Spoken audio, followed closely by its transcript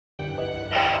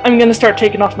I'm gonna start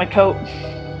taking off my coat.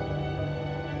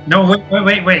 No,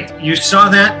 wait. You saw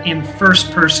that in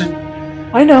first person.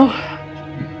 I know.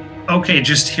 Okay,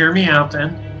 just hear me out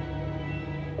then.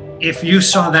 If you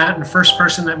saw that in first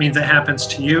person, that means it happens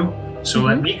to you. So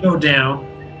let me go down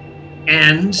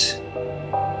and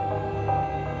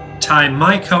tie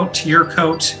my coat to your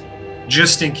coat,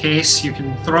 just in case. You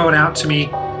can throw it out to me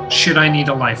should I need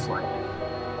a lifeline.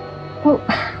 Oh,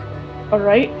 all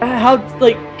right.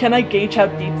 Can I gauge how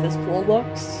deep this pool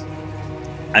looks?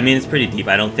 I mean, it's pretty deep.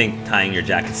 I don't think tying your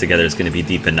jackets together is going to be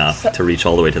deep enough to reach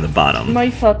all the way to the bottom. My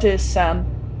thought is, Sam,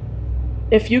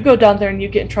 if you go down there and you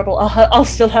get in trouble, I'll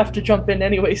still have to jump in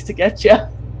anyways to get you.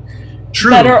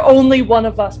 True. Better only one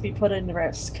of us be put in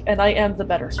risk, and I am the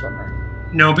better swimmer.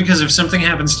 No, because if something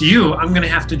happens to you, I'm going to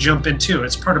have to jump in too.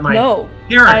 It's part of my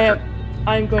character.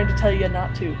 I'm going to tell you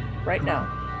not to right now.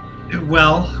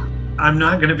 Well, I'm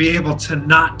not going to be able to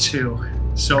not to.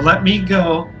 So let me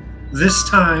go this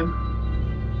time.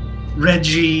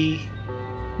 Reggie,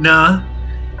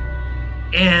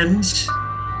 and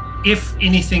if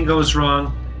anything goes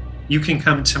wrong, you can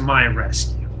come to my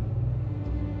rescue.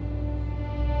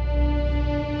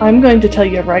 I'm going to tell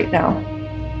you right now,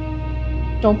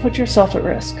 don't put yourself at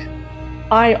risk.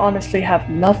 I honestly have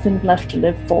nothing left to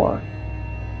live for.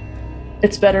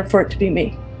 It's better for it to be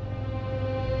me.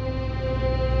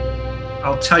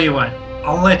 I'll tell you what,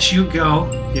 I'll let you go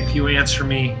if you answer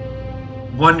me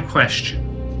one question.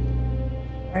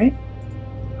 Right?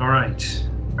 All right.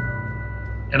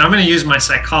 And I'm going to use my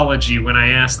psychology when I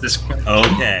ask this question.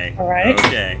 Okay. All right.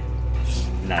 Okay.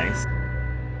 Nice.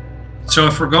 So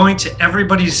if we're going to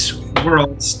everybody's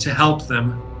worlds to help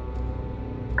them,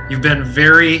 you've been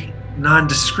very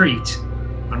non-discreet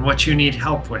on what you need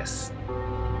help with.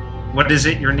 What is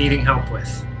it you're needing help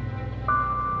with?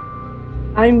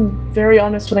 I'm very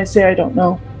honest when I say I don't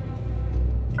know.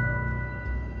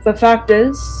 The fact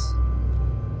is,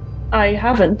 I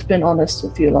haven't been honest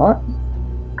with you a lot.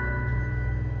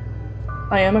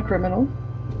 I am a criminal,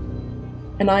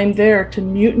 and I'm there to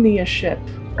mutiny a ship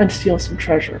and steal some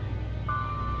treasure.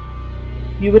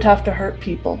 You would have to hurt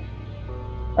people,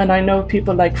 and I know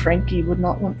people like Frankie would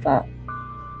not want that.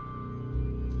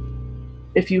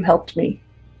 If you helped me,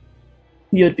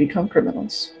 you would become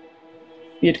criminals.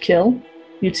 You'd kill,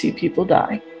 you'd see people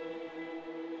die.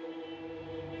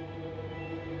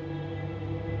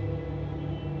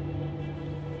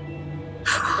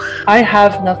 I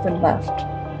have nothing left.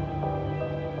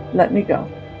 Let me go.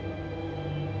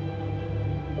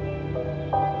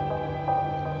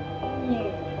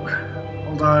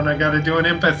 Hold on, I gotta do an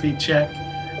empathy check.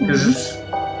 Because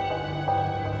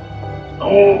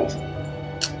All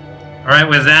right,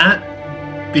 with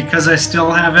that, because I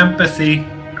still have empathy,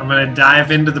 I'm gonna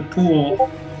dive into the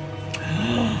pool.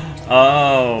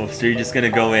 Oh, so you're just gonna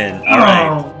go in. All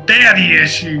right. Daddy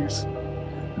issues.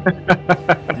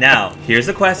 Now, here's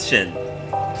a question.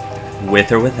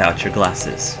 With or without your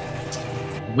glasses?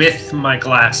 With my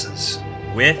glasses.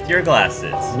 With your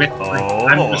glasses.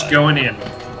 I'm just going in.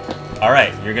 All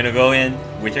right, you're gonna go in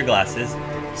with your glasses.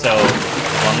 So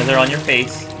as long as they're on your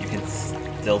face, you can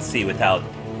still see without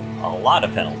a lot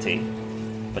of penalty.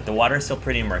 But the water is still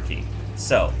pretty murky.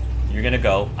 So you're gonna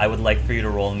go. I would like for you to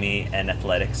roll me an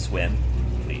athletic swim,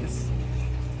 please.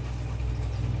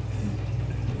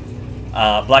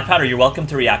 Black Powder, you're welcome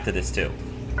to react to this too.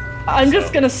 I'm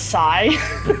just gonna sigh.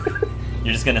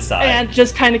 You're just gonna sigh. And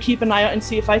just kind of keep an eye out and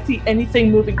see if I see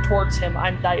anything moving towards him,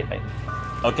 I'm diving.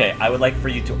 Okay, I would like for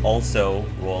you to also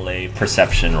roll a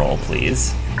perception roll,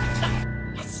 please.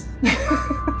 Yes.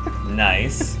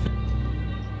 Nice.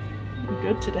 I'm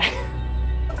good today.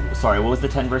 Sorry, what was the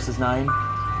 10 versus 9?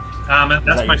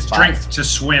 That's my strength to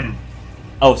swim.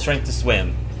 Oh, strength to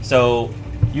swim. So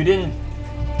you didn't.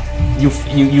 You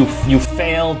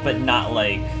failed, but not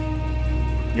like.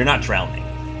 You're not drowning.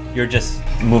 You're just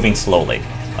moving slowly.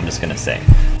 I'm just gonna say.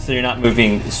 So you're not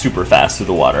moving super fast through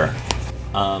the water.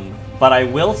 But I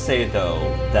will say though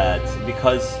that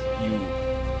because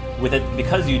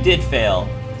you did fail,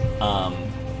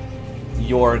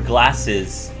 your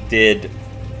glasses did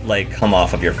like come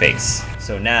off of your face.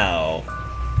 So now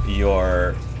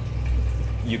you're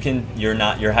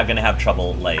gonna have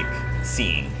trouble like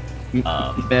seeing.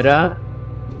 Meta.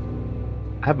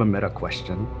 I have a meta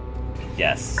question.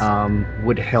 Yes.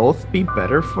 Would health be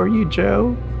better for you,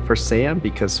 Joe? For Sam,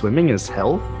 because swimming is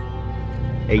health.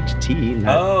 HT.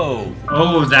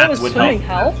 That would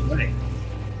help.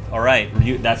 All right.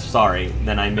 That's sorry.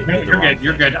 Then I made You're good.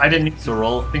 You're good. I didn't. So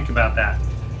roll. Think about that.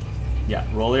 Yeah.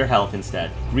 Roll your health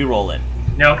instead. Re-roll it.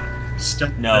 Nope. Still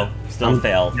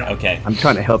failed. Okay. I'm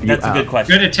trying to help you That's out. a good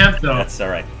question. Good attempt, though. That's all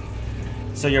right.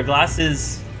 So your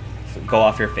glasses go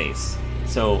off your face.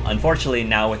 So unfortunately,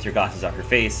 now with your glasses off your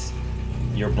face,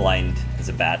 you're blind as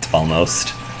a bat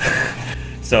almost.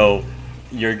 So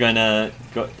you're gonna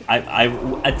go. I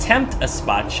attempt a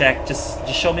spot check. Just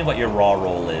show me what your raw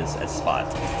roll is at spot.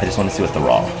 I just want to see what the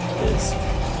raw is.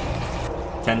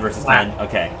 10 versus 10.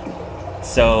 Okay.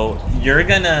 So you're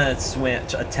gonna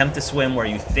attempt to swim where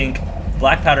you think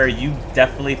Black Powder. You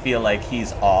definitely feel like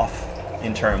he's off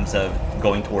in terms of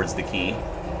going towards the key.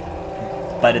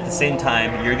 But at the same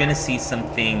time, you're gonna see some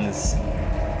things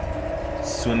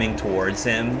swimming towards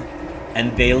him,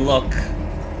 and they look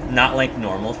not like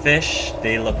normal fish.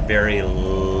 They look very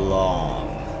long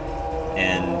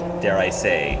and, dare I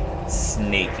say,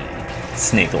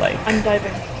 snake-like. I'm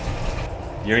diving.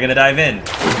 You're gonna dive in.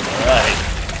 All right.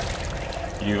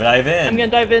 You dive in. I'm gonna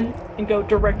dive in and go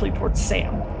directly towards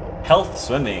Sam. Health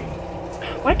swimming.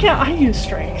 Why can't I use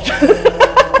strength?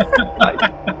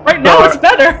 Right now it's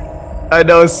better. I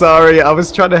know, sorry. I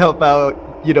was trying to help out,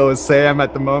 Sam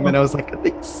at the moment. I was like,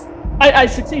 I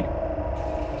succeed.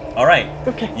 All right.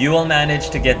 Okay. You will manage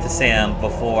to get to Sam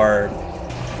before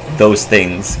those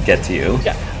things get to you.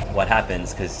 Yeah. What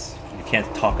happens? Because you can't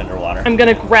talk underwater. I'm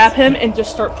gonna grab him and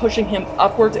just start pushing him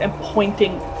upwards and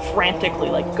pointing frantically,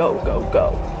 like go, go,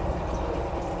 go.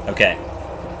 Okay.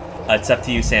 It's up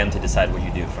to you, Sam, to decide what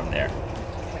you do from there.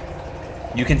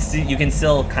 You can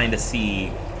still kind of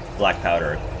see Black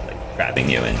Powder like grabbing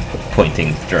you and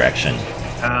pointing direction.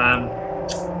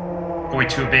 Going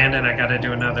to abandon. I got to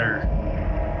do another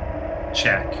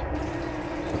check.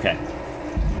 Okay.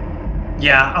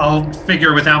 Yeah, I'll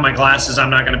figure without my glasses, I'm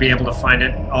not going to be able to find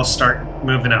it. I'll start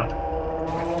moving up.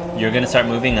 You're gonna start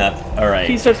moving up. All right.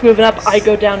 He starts moving up. I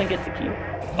go down and get the key.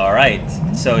 All right.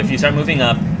 So if you start moving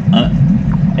up,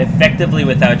 effectively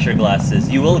without your glasses,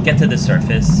 you will get to the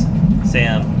surface,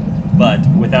 Sam. But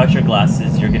without your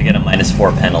glasses, you're gonna get a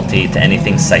 -4 penalty to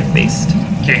anything sight-based.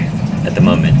 Okay. At the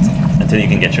moment, until you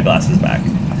can get your glasses back.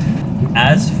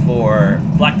 As for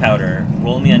Black Powder,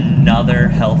 roll me another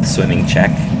health swimming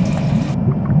check.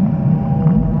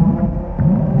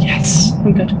 Yes,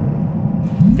 I'm good.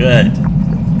 Good.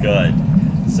 Good.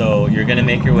 So you're gonna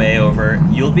make your way over.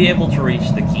 You'll be able to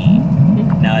reach the key.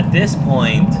 Now at this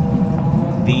point,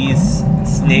 these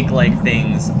snake-like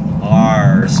things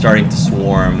are starting to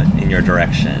swarm in your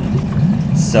direction.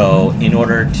 So in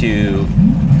order to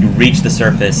reach the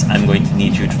surface, I'm going to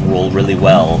need you to roll really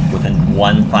well with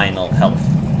one final health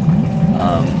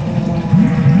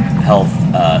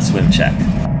swim check.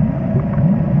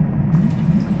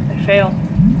 I fail.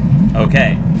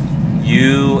 Okay.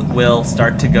 You will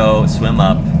start to go swim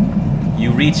up.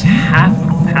 You reach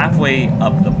halfway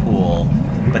up the pool,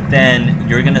 but then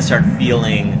you're gonna start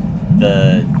feeling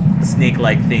the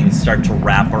snake-like things start to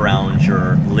wrap around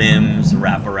your limbs,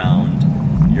 wrap around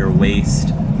your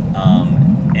waist,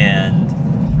 and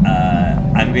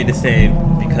I'm going to say,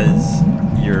 because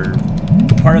you're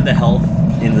part of the health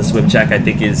in the swim check, I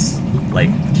think, is like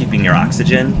keeping your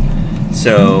oxygen.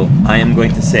 So I am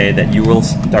going to say that you will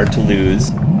start to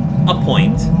lose a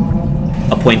point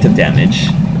of damage.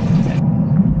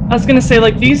 I was gonna say,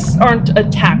 like, these aren't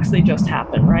attacks, they just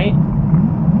happen, right?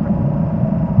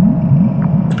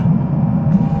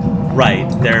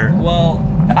 Right,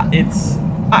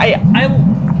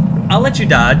 I'll let you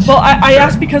dodge. Well, I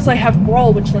asked because I have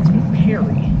Brawl, which lets me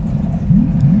parry.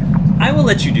 I will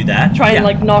let you do that. Try and,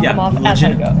 like, knock them off as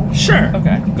I go. Sure.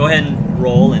 Okay. Go ahead and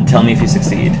roll and tell me if you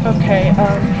succeed. Okay,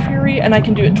 parry, and I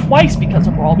can do it twice because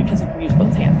of Brawl, because I can use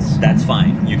both hands. That's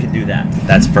fine. You can do that.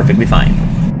 That's perfectly fine.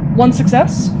 1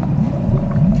 success.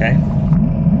 Okay.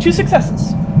 2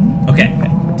 successes. Okay.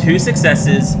 2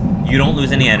 successes. You don't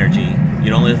lose any energy. You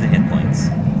don't lose any hit points.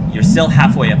 You're still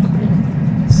halfway up the pool.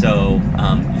 So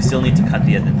you still need to cut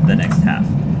the next half.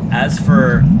 As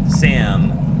for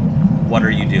Sam, what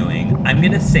are you doing? I'm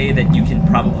going to say that you can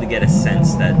probably get a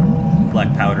sense that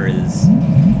Black Powder is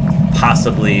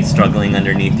possibly struggling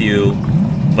underneath you,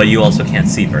 but you also can't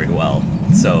see very well.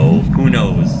 So who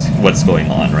knows what's going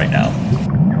on right now.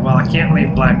 Well, I can't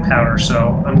leave Black Powder,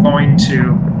 so I'm going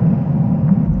to...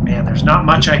 Man, there's not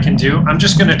much I can do. I'm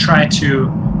just going to try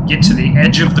to get to the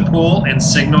edge of the pool and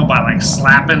signal by, like,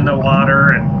 slapping the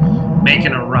water and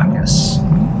making a ruckus.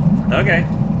 Okay.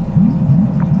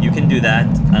 You can do that.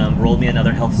 Roll me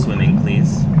another health swimming,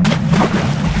 please.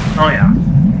 Oh, yeah.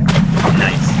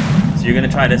 Nice. So you're going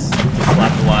to try to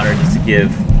slap the water just to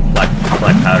give Black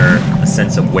Powder a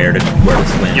sense of where to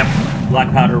swim. Yep.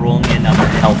 Black Powder, roll me another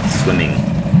health swimming,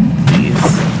 please.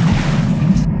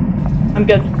 I'm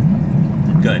good.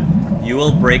 Good. You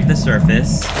will break the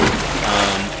surface.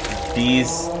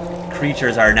 These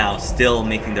creatures are now still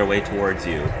making their way towards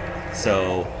you.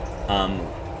 So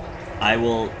I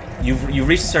will. You've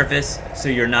reached the surface, so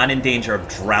you're not in danger of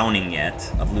drowning yet,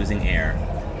 of losing air.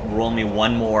 Roll me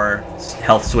one more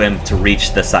health swim to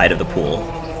reach the side of the pool,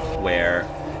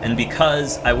 and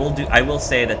because I will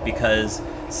say that because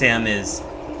Sam is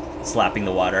slapping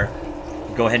the water,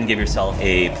 go ahead and give yourself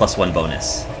a +1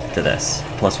 bonus to this.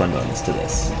 +1 bonus to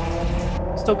this.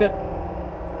 Still good.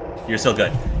 You're still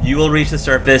good. You will reach the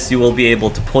surface. You will be able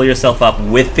to pull yourself up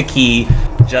with the key,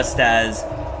 just as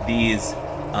these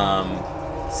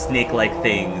snake-like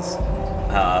things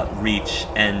reach,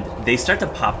 and they start to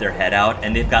pop their head out,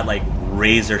 and they've got like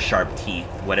razor-sharp teeth.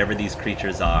 Whatever these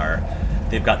creatures are,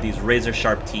 they've got these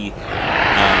razor-sharp teeth,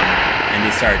 and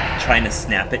they start trying to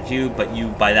snap at you. But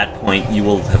by that point, you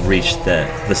will have reached the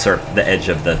edge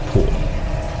of the pool.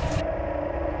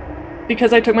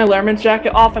 Because I took my Lehrman's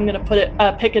jacket off, I'm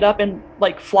gonna pick it up and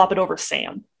like flop it over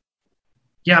Sam.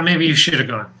 Yeah, maybe you should have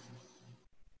gone.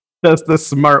 That's the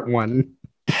smart one.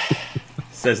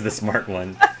 Says the smart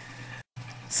one.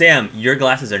 Sam, your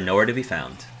glasses are nowhere to be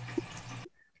found.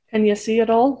 Can you see it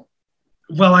all?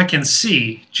 Well, I can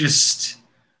see, just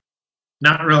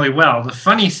not really well. The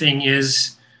funny thing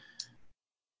is,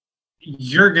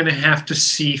 you're going to have to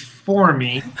see for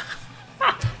me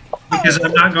because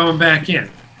I'm not going back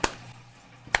in.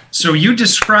 So you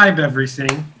describe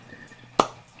everything,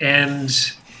 and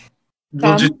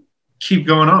we'll just keep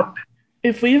going on.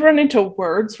 If we run into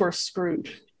words, we're screwed.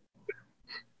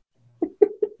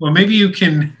 Well, maybe you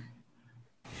can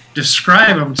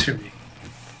describe them to me.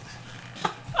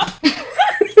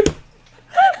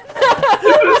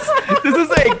 This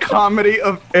is a comedy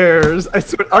of errors. I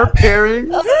swear, our pairings.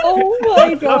 Oh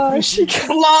my gosh.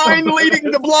 Blind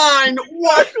leading the blind.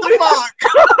 What the fuck?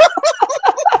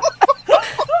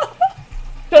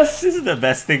 This is the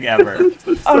best thing ever.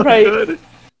 All right. Good.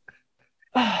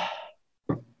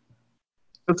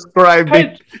 Describe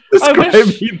me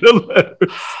the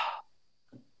letters.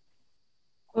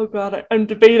 Oh god, I'm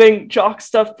debating jock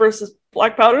stuff versus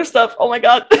black powder stuff. Oh my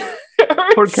god.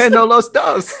 ¿Por qué no los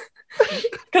dos?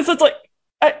 Because it's like,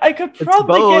 I could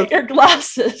probably get your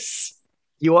glasses.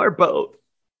 You are both.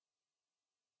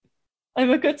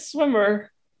 I'm a good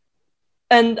swimmer.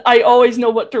 And I always know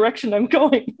what direction I'm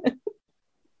going in.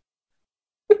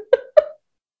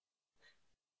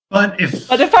 But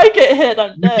if I get hit,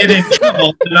 I'm dead. get in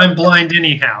trouble, then I'm blind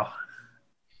anyhow.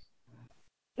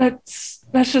 Let's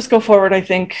just go forward, I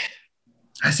think.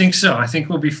 I think so. I think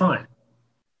we'll be fine.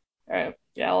 All right.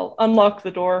 Yeah, I'll unlock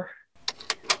the door.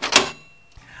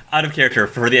 Out of character,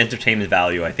 for the entertainment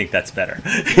value, I think that's better.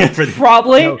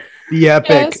 Probably. No, the epic.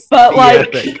 Yes, but like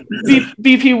epic.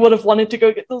 BP would have wanted to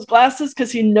go get those glasses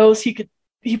because he knows he could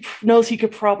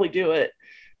probably do it.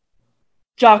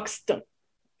 Jocks don't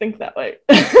think that way.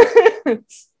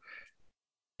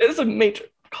 There's a major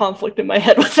conflict in my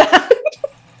head with that.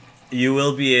 You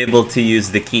will be able to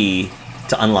use the key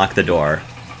to unlock the door,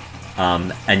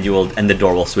 and the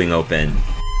door will swing open.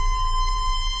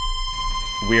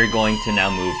 We're going to now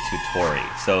move to Tori.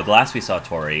 So the last we saw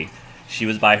Tori, she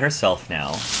was by herself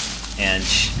now, and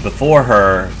before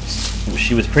her,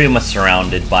 she was pretty much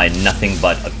surrounded by nothing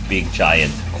but a big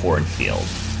giant cornfield.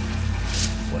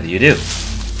 What do you do?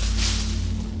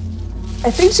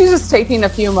 I think she's just taking a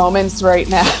few moments right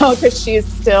now because she's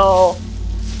still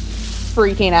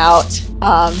freaking out.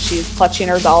 She's clutching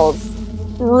her dolls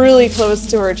really close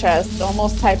to her chest,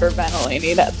 almost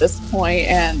hyperventilating at this point,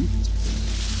 and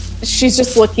she's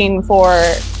just looking for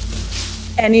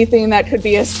anything that could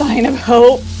be a sign of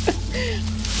hope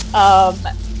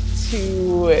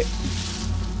to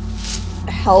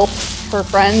help her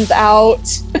friends out,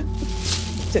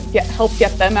 to help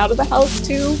get them out of the house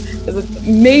too, because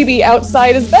maybe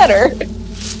outside is better.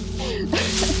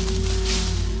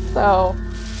 So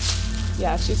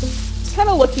yeah, she's kind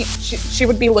of looking. She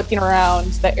would be looking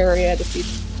around the area to see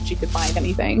if she could find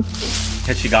anything.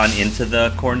 Has she gone into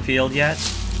the cornfield yet?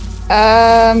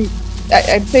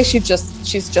 I'd say she's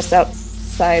just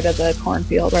outside of the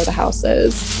cornfield where the house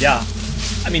is. Yeah.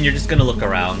 I mean, you're just going to look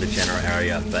around the general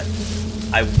area, but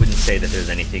I wouldn't say that there's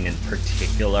anything in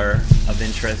particular of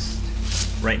interest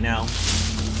right now.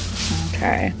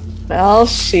 Okay. Well,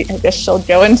 I guess she'll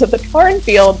go into the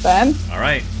cornfield then. All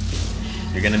right.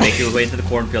 You're going to make your way into the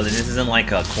cornfield, and this isn't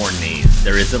like a corn maze.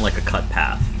 There isn't like a cut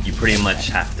path. You pretty much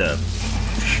have to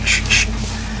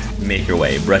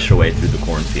brush your way through the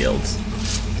cornfields.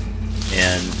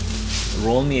 And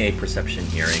roll me a perception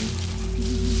hearing.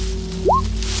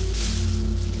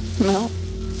 No.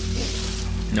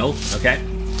 Nope. Okay.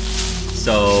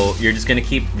 So you're just gonna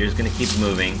keep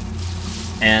moving,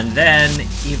 and then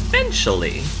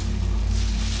eventually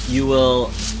you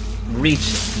will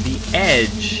reach the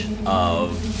edge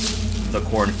of the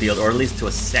cornfield, or at least to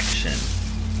a section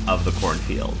of the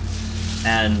cornfield.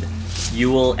 And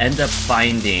you will end up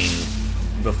finding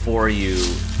before you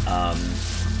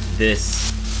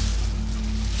this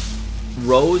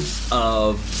rows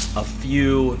of a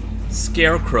few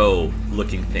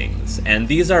scarecrow-looking things. And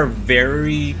these are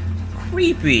very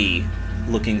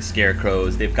creepy-looking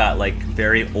scarecrows. They've got, like,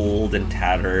 very old and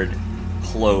tattered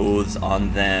clothes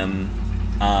on them.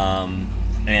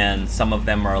 And some of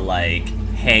them are, like,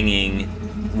 hanging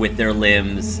with their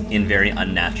limbs in very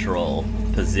unnatural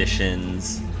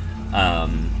positions.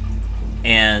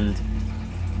 And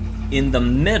in the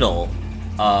middle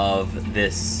of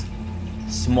this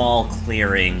small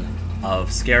clearing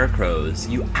of scarecrows,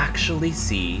 you actually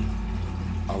see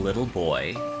a little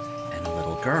boy and a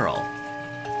little girl.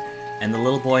 And the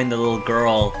little boy and the little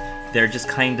girl, they're just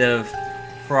kind of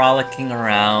frolicking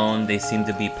around. They seem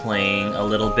to be playing a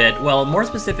little bit. Well, more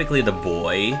specifically, the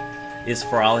boy is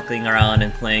frolicking around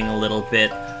and playing a little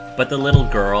bit, but the little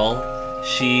girl,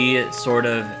 she sort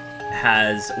of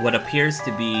has what appears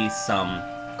to be some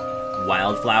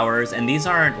wildflowers, and these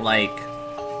aren't like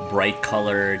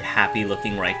bright-colored,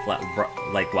 happy-looking like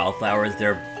wildflowers.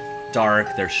 They're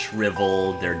dark, they're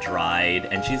shriveled, they're dried,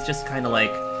 and she's just kind of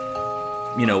like,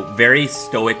 you know, very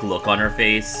stoic look on her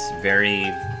face,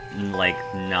 very like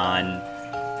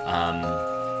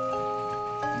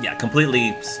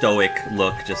completely stoic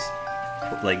look, just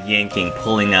like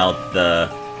pulling out the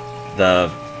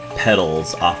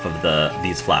petals off of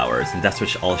these flowers, and that's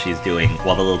all she's doing,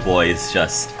 while the little boy is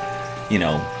just, you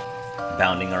know,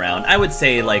 bounding around. I would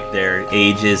say like their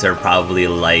ages are probably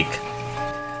like,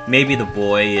 maybe the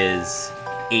boy is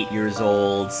 8 years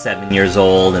old, 7 years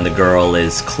old, and the girl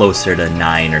is closer to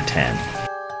 9 or 10.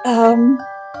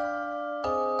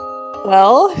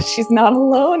 Well, she's not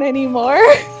alone anymore.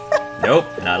 Nope,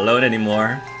 not alone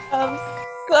anymore.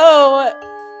 So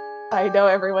I know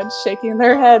everyone's shaking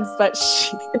their heads, but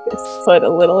she is put a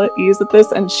little at ease with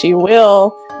this, and she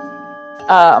will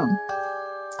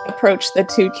approach the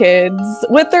two kids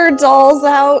with their dolls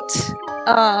out,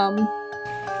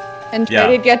 and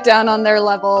try to get down on their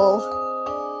level.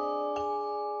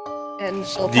 And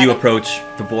she'll. Do you approach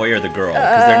the boy or the girl?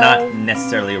 Because they're not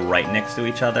necessarily right next to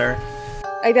each other.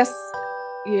 I guess,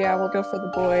 yeah, we'll go for the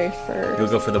boy first. You'll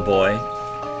go for the boy?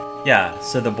 Yeah,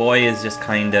 so the boy is just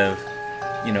kind of,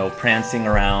 you know, prancing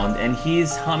around, and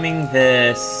he's humming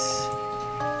this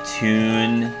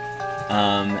tune,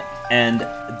 and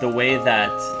the way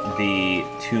that the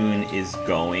tune is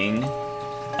going,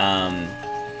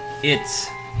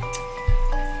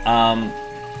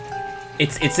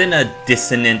 it's in a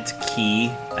dissonant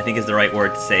key, I think is the right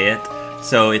word to say it.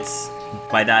 So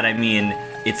by that I mean,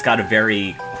 it's got a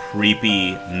very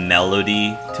creepy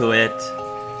melody to it.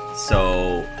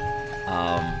 So,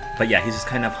 but yeah, he's just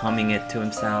kind of humming it to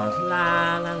himself,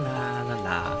 la la la la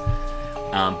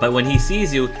la. But when he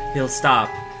sees you, he'll stop,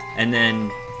 and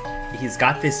then he's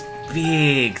got this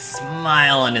big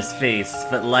smile on his face,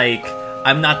 but like,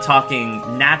 I'm not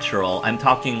talking natural, I'm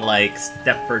talking like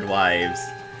Stepford Wives.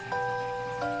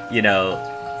 You know,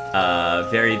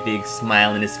 very big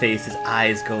smile in his face, his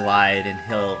eyes go wide, and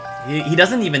he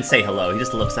doesn't even say hello, he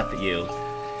just looks up at you.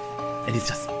 And he's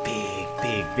just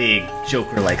big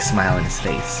Joker-like smile in his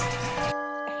face.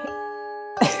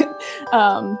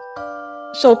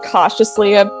 She'll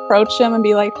cautiously approach him and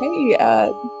be like,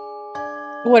 hey,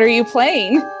 what are you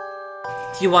playing?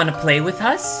 Do you want to play with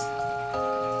us?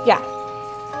 Yeah.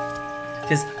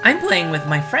 Because I'm playing with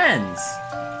my friends,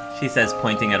 she says,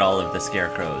 pointing at all of the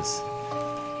scarecrows.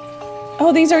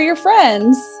 Oh, these are your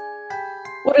friends.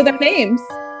 What are their names?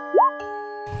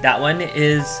 That one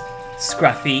is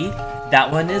Scruffy.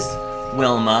 That one is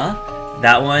Wilma.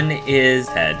 That one is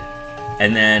Ted.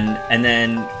 And then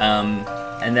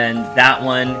that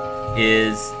one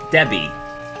is Debbie.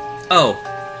 Oh,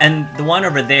 and the one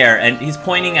over there, and he's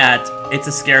pointing at, it's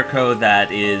a scarecrow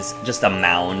that is just a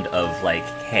mound of, like,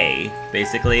 hay,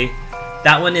 basically.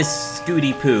 That one is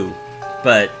Scooty Poo,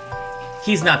 but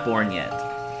he's not born yet.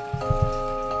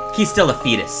 He's still a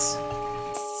fetus.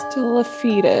 Still a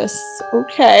fetus.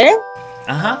 Okay.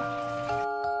 Uh-huh.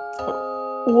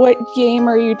 What game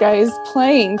are you guys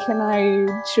playing? Can I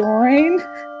join?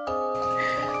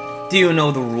 Do you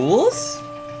know the rules?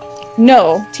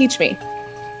 No, teach me.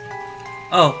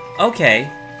 Oh, okay,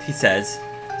 he says.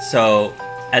 So,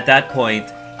 at that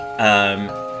point,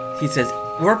 he says,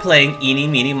 we're playing Eeny,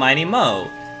 Meeny, Miny, Mo.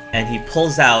 And he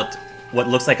pulls out what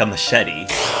looks like a machete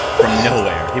from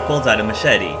nowhere. He pulls out a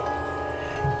machete.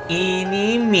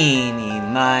 Eeny, meeny,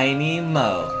 miny,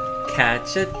 mo.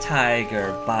 Catch a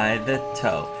tiger by the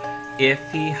toe. If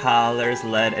he hollers,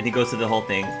 let... And he goes through the whole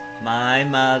thing. My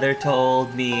mother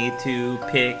told me to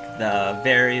pick the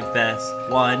very best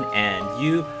one, and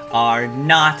you are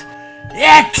not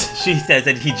it! She says,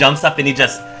 and he jumps up and he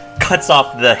just cuts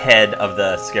off the head of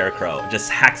the scarecrow, just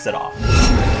hacks it off.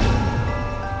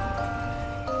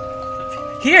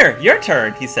 Here, your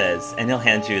turn, he says, and he'll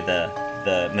hand you the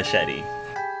machete.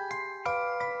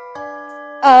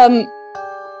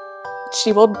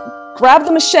 She will grab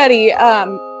the machete.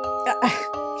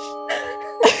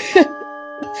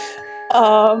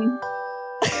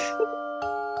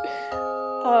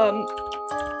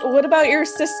 What about your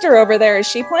sister over there? Is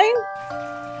she playing?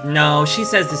 No, she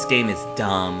says this game is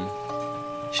dumb.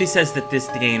 She says that this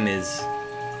game is...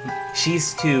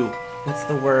 She's too... What's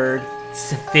the word?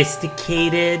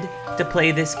 Sophisticated to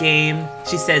play this game.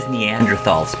 She says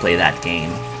Neanderthals play that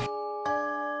game.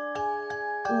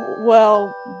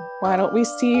 Well, why don't we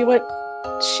see what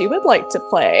she would like to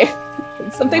play?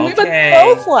 It's something we would Okay.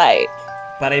 both like.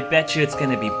 But I bet you it's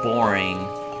gonna be boring.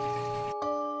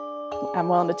 I'm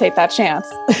willing to take that chance.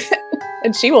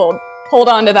 And she will hold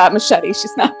on to that machete.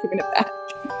 She's not giving it back.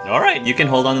 Alright, you can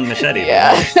hold on to the machete.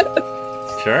 Yeah.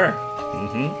 Sure.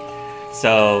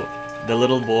 So, the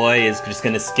little boy is just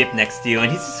gonna skip next to you,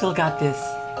 and he's still got this,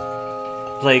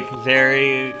 like,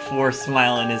 very forced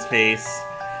smile on his face.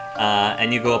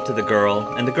 And you go up to the girl,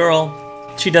 and the girl,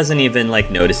 she doesn't even,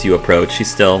 like, notice you approach.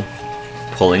 She's still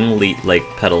pulling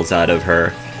petals out of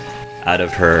her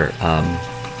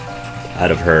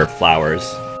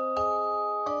flowers.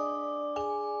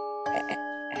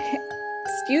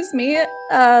 Excuse me.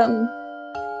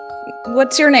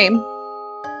 What's your name?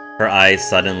 Her eyes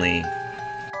suddenly,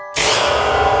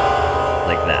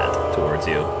 like that, towards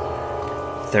you.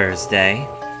 Thursday.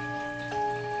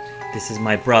 This is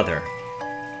my brother,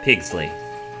 Pigsley.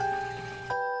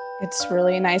 It's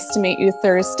really nice to meet you,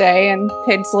 Thursday and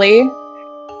Pigsley.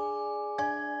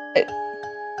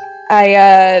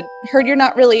 I heard you're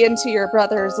not really into your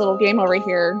brother's little game over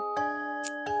here.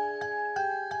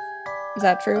 Is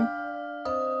that true?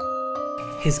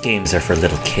 His games are for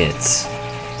little kids.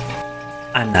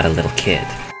 I'm not a little kid.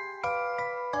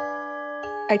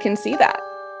 I can see that.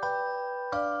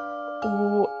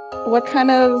 What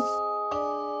kind of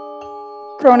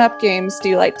grown-up games do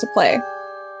you like to play?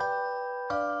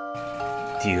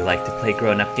 Do you like to play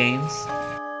grown-up games?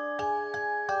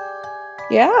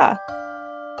 Yeah.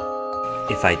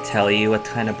 If I tell you what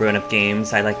kind of grown-up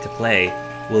games I like to play,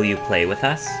 will you play with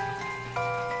us?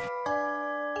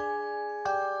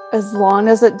 As long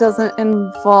as it doesn't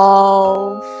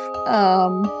involve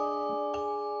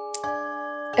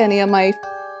any of my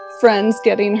friends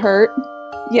getting hurt,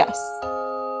 yes.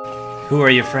 Who are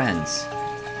your friends?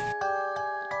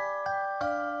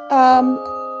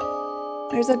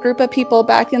 There's a group of people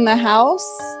back in the house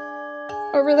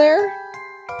over there.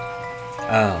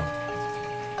 Oh.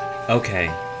 Okay.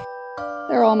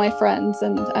 They're all my friends,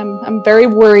 and I'm very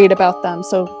worried about them.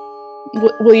 So,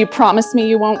 will you promise me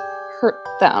you won't hurt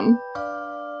them?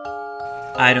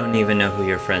 I don't even know who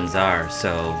your friends are,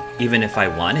 so even if I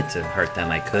wanted to hurt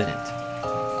them, I couldn't.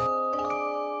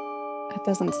 That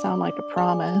doesn't sound like a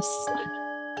promise.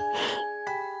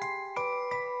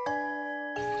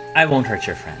 I won't hurt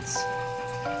your friends.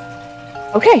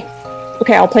 Okay,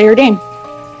 I'll play your game.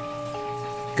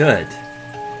 Good.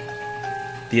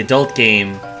 The adult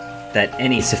game that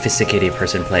any sophisticated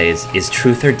person plays is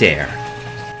Truth or Dare.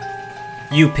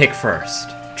 You pick first.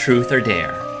 Truth or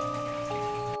Dare.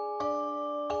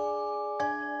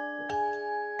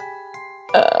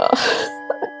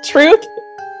 Truth?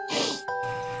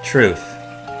 Truth.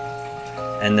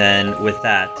 And then with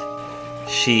that,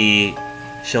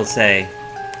 she'll say,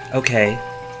 okay,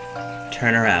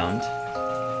 turn around.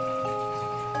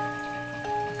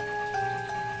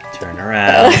 Turn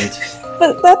around.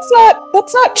 But that's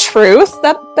not truth.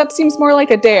 That seems more like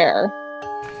a dare.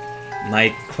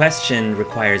 My question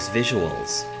requires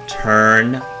visuals.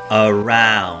 Turn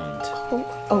around.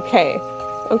 Okay.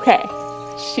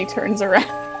 She turns around.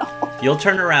 You'll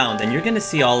turn around and you're gonna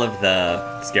see all of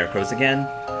the scarecrows again.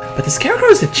 But the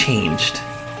scarecrows have changed.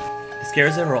 The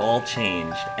scarecrows are all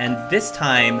changed. And this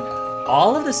time,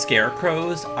 all of the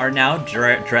scarecrows are now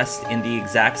dressed in the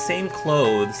exact same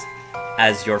clothes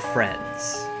as your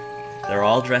friends. They're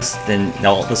all dressed in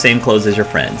all the same clothes as your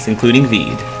friends, including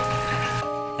Veed.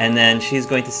 And then she's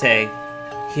going to say,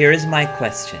 here is my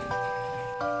question.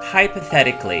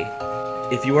 Hypothetically,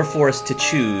 if you were forced to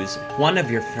choose one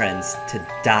of your friends to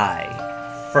die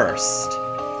first,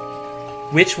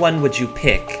 which one would you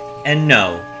pick? And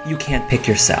no, you can't pick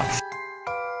yourself.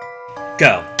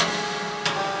 Go.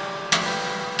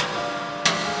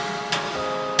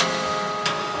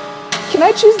 Can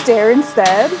I choose dare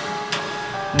instead?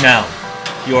 No.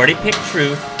 You already picked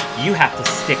truth. You have to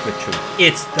stick with truth.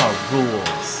 It's the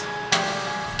rules.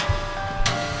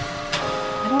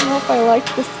 I don't know if I like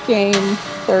this game,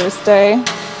 Thursday.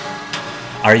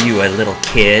 Are you a little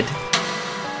kid?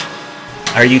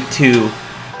 Are you too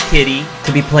kiddie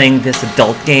to be playing this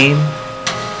adult game?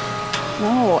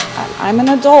 No, I'm an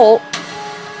adult.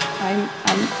 I'm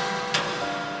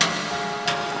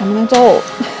an adult.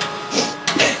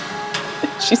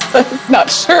 She says, not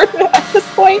sure at this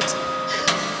point.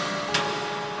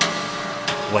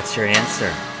 What's your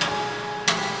answer?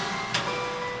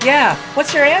 Yeah,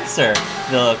 what's your answer?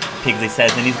 The Pigsley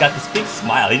says, and he's got this big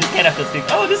smile. He just can't have to think,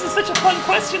 oh, this is such a fun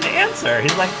question to answer.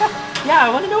 He's like, yeah, I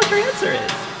want to know what your answer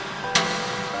is.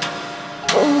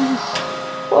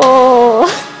 Oh.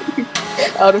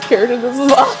 Out of character, this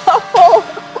is awful.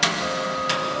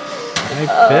 I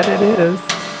bet it is.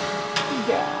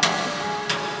 Yeah.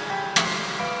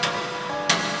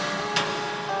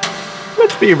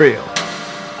 Let's be real.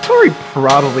 Tori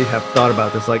probably have thought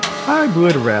about this like, I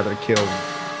would rather kill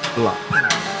blah.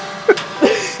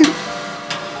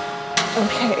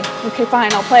 Okay,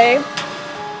 fine, I'll play.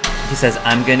 He says,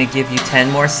 I'm gonna give you 10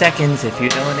 more seconds. If you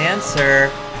know an answer,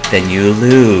 then you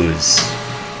lose.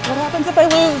 What happens if I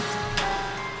lose?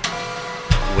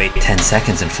 Wait 10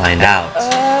 seconds and find out.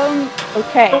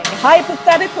 Okay.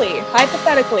 Hypothetically,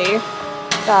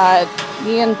 that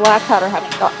me and Black Powder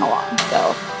haven't gotten along,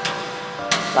 so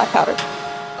Black Powder.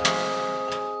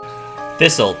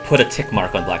 This'll, put a tick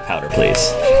mark on Black Powder,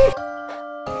 please.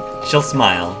 She'll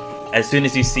smile. As soon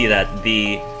as you see that,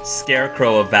 the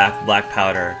scarecrow of Black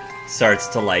Powder starts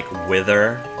to like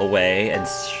wither away and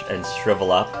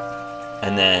shrivel up,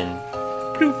 and then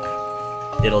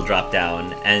bloop, it'll drop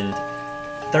down, and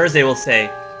Thursday will say,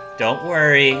 don't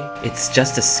worry, it's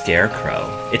just a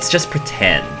scarecrow. It's just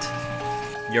pretend.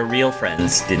 Your real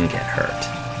friends didn't get hurt.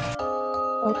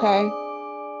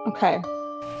 Okay.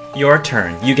 Your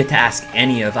turn. You get to ask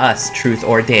any of us truth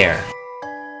or dare.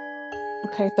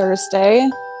 Okay, Thursday.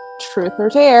 Truth or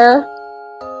dare?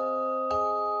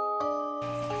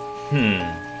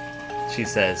 She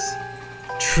says,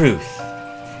 truth.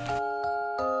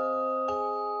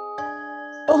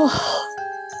 Oh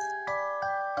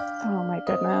my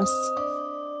goodness.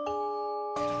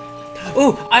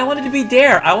 Ooh, I wanted to be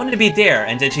dare.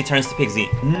 And then she turns to Pigsy.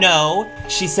 No,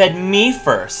 she said me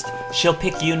first. She'll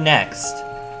pick you next.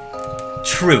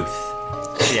 Truth,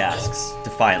 she asks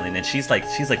defiantly, and then she's like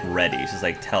ready. She's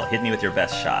like, hit me with your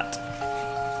best shot.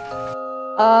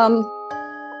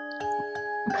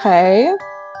 Okay.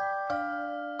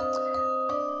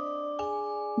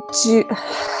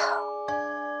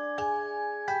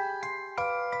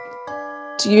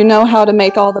 Do you know how to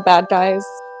make all the bad guys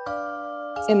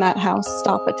in that house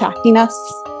stop attacking us?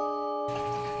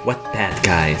 What bad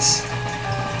guys?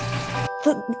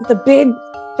 The big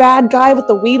bad guy with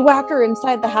the weed whacker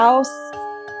inside the house.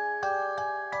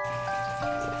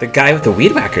 The guy with the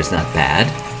weed whacker's not bad.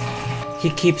 He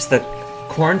keeps the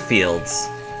cornfields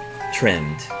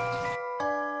trimmed.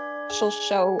 She'll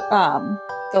show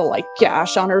the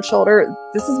gash on her shoulder.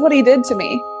 This is what he did to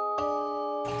me.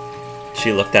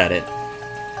 She looked at it.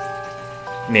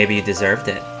 Maybe you deserved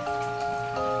it.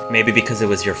 Maybe because it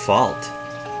was your fault.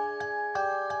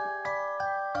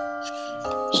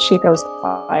 She goes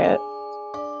quiet.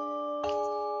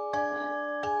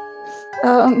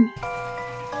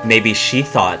 Maybe she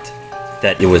thought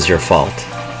that it was your fault.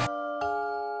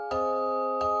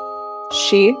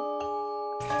 She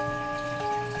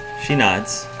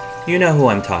nods. You know who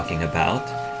I'm talking about.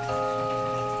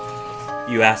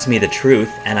 You asked me the truth,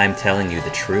 and I'm telling you the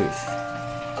truth.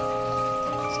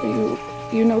 So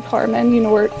you know Carmen? Do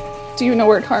you know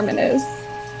where Carmen is?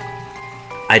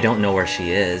 I don't know where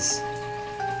she is.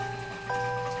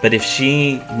 But if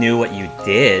she knew what you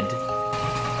did,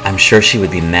 I'm sure she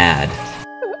would be mad.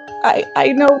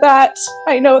 I know that.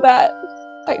 I know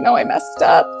I messed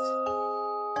up.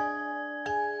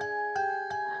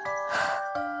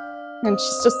 And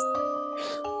she's just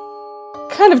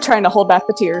kind of trying to hold back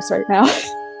the tears right now.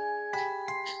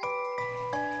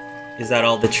 Is that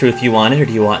all the truth you wanted, or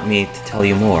do you want me to tell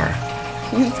you more?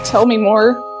 Please tell me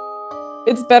more.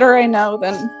 It's better I know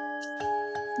than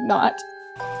not.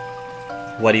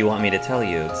 What do you want me to tell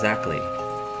you exactly?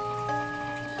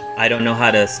 I don't know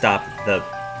how to stop the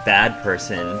bad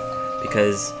person,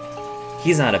 because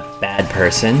he's not a bad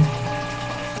person.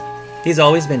 He's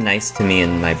always been nice to me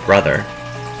and my brother.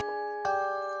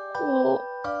 Well,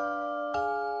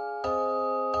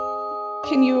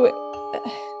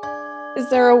 is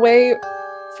there a way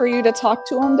for you to talk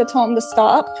to him, to tell him to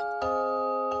stop?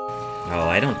 Oh,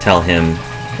 I don't tell him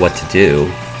what to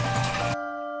do.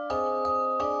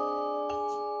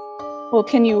 Well, Well,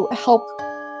 can you help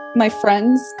my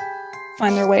friends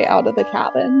find their way out of the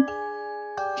cabin?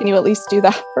 Can you at least do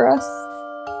that for us?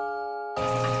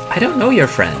 I don't know your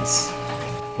friends.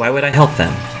 Why would I help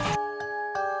them?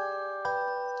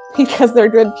 Because they're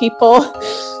good people.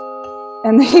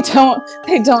 And they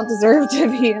don't deserve to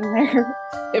be in there.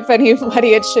 If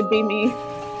anybody, it should be me.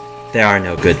 There are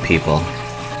no good people.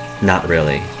 Not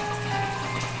really.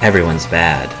 Everyone's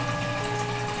bad.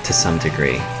 To some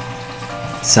degree.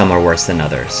 Some are worse than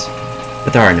others.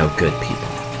 But there are no good people.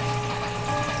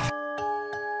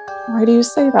 Why do you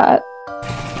say that?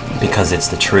 Because it's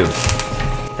the truth.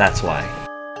 That's why.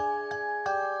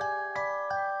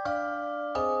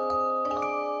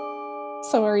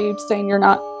 So are you saying you're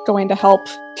not going to help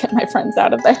get my friends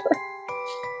out of there?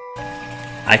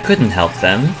 I couldn't help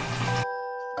them.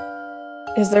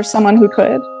 Is there someone who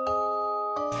could?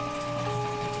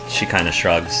 She kind of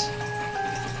shrugs.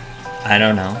 I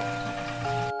don't know.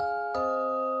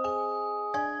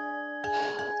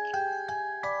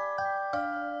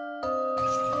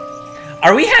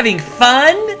 Are we having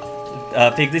fun?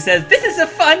 Pigsley says, this is a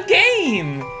fun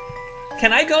game!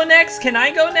 Can I go next? Can I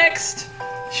go next?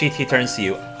 She turns to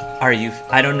you. Are you...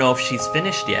 I don't know if she's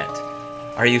finished yet.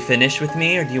 Are you finished with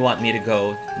me, or do you want me to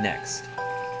go next?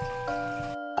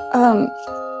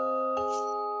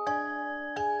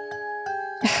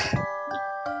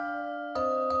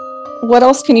 What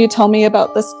else can you tell me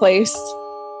about this place?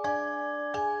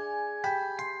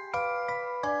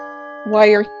 Why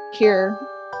you're here?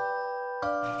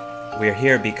 We're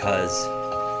here because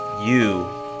you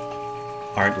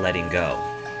aren't letting go.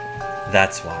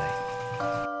 That's why.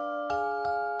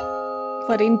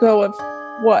 Letting go of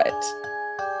what?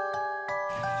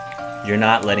 You're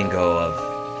not letting go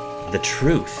of the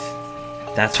truth.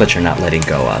 That's what you're not letting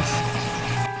go of.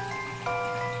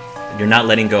 You're not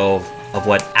letting go of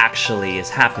what actually is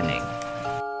happening.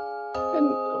 And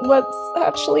what's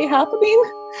actually happening?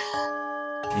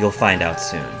 You'll find out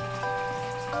soon.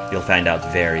 You'll find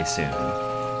out very soon.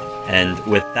 And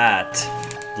with that,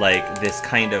 like, this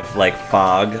kind of, like,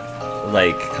 fog,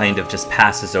 like, kind of just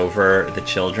passes over the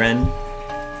children.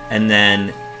 And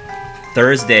then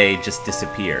Thursday just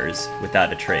disappears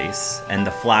without a trace. And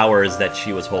the flowers that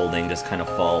she was holding just kind of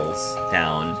falls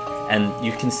down. And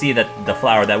you can see that the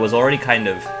flower that was already kind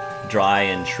of dry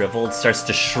and shriveled starts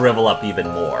to shrivel up even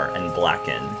more and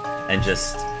blacken. And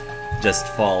just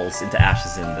falls into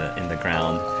ashes in the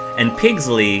ground. And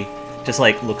Pigsley just,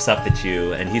 like, looks up at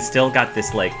you, and he's still got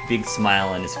this, like, big smile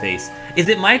on his face. Is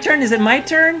it my turn? Is it my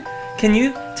turn? Can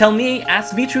you tell me,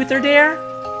 ask me truth or dare?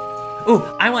 Ooh,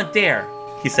 I want dare,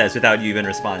 he says without you even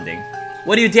responding.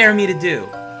 What do you dare me to do?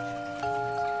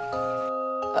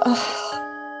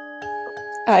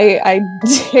 I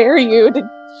dare you to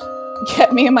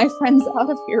get me and my friends out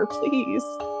of here, please.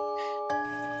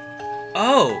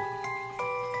 Oh,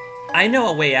 I know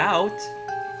a way out.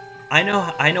 I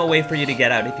know a way for you to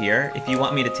get out of here, if you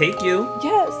want me to take you.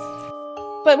 Yes,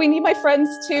 but we need my friends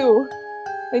too.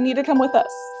 They need to come with us.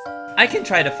 I can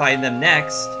try to find them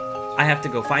next. I have to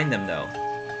go find them, though.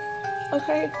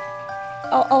 Okay,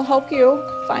 I'll help you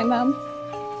find them.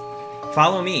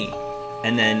 Follow me.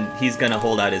 And then he's gonna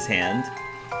hold out his hand.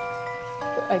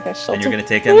 I guess she'll. And you're gonna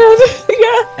take him?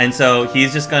 Yeah. And so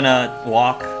he's just gonna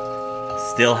walk,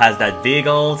 still has that big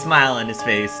old smile on his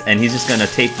face, and he's just gonna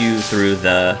take you through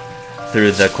the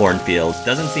cornfields.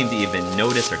 Doesn't seem to even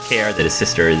notice or care that his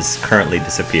sister is currently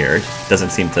disappeared.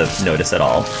 Doesn't seem to notice at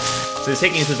all. So he's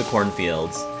taking you through the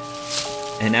cornfields.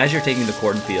 And as you're taking the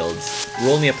cornfields,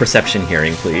 roll me a perception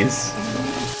hearing, please.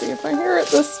 Let's see if I hear it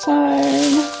this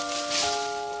time.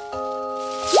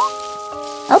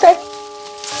 Okay.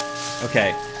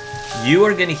 Okay. You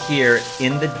are gonna hear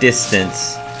in the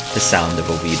distance the sound of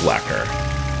a weed whacker.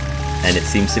 And it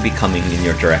seems to be coming in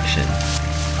your direction.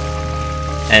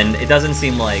 And it doesn't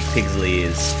seem like Pigsley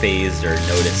is phased or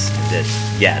noticed it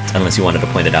yet, unless you wanted to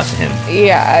point it out to him.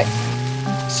 Yeah.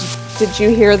 Did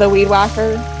you hear the weed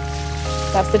whacker?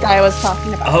 That's the guy I was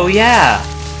talking about. Oh yeah!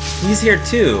 He's here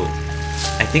too.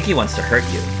 I think he wants to hurt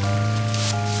you.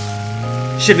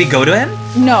 Should we go to him?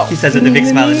 No. He says with a big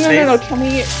smile on his face. No. Can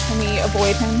we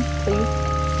avoid him, please?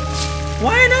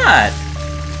 Why not?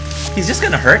 He's just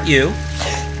gonna hurt you.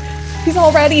 He's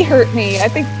already hurt me. I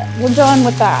think we're done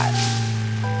with that.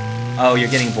 Oh, you're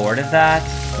getting bored of that?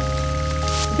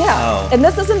 Yeah. Oh. And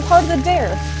this isn't part of the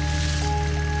dare.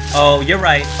 Oh, you're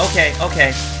right. Okay.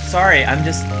 Sorry, I'm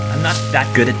not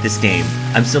that good at this game.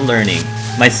 I'm still learning.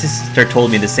 My sister told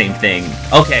me the same thing.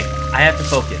 Okay, I have to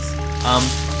focus.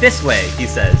 This way, he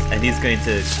says, and he's going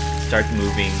to start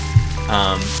moving.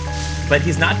 But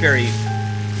he's not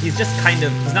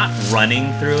not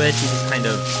running through it. He's just kind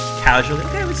of casually,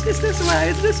 okay, it's this way,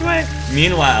 it's this way.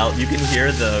 Meanwhile, you can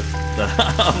hear the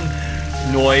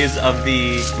noise of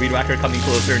the weed whacker coming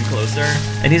closer and closer,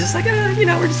 and he's just like, you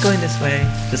know, we're just going this way,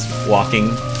 just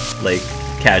walking like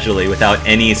casually without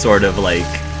any sort of like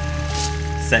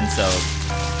sense of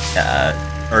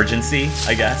urgency,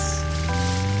 I guess.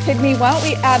 Pygmy, why don't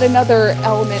we add another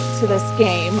element to this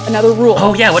game, another rule?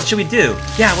 Oh yeah, what should we do?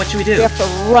 Yeah, what should we do? We have to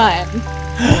run.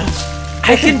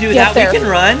 I can do that. We can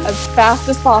run as fast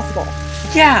as possible.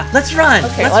 Yeah, let's run.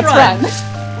 Okay, let's run.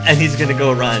 And he's gonna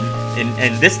go run,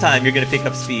 and this time you're gonna pick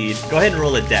up speed. Go ahead and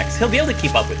roll a dex. He'll be able to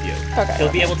keep up with you. Okay.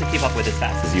 He'll be able to keep up with as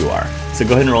fast as you are. So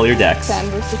go ahead and roll your dex. 10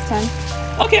 versus 10.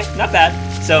 Okay, not bad.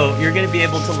 So you're gonna be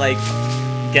able to like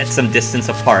get some distance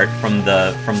apart from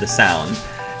the sound,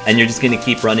 and you're just gonna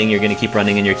keep running. You're gonna keep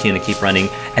running, and you're gonna keep running,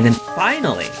 and then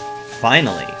finally,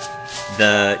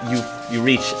 you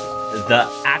reach the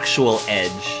actual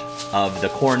edge of the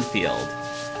cornfield,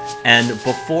 and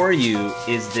before you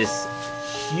is this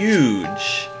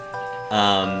huge,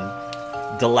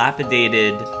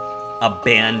 dilapidated,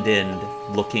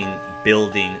 abandoned-looking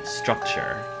building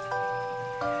structure,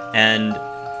 and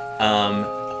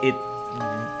it,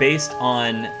 based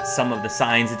on some of the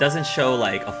signs, it doesn't show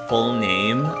like a full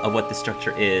name of what the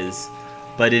structure is,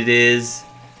 but it is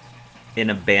an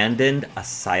abandoned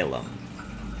asylum.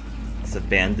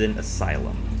 Abandoned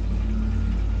asylum.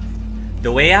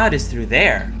 The way out is through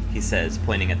there, he says,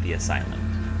 pointing at the asylum.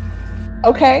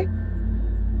 Okay.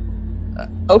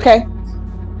 Okay.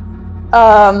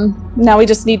 Now we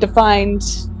just need to find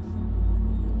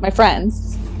my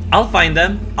friends. I'll find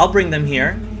them. I'll bring them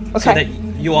here so that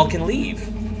you all can leave.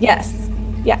 Yes.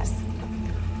 Yes.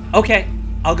 Okay,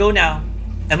 I'll go now.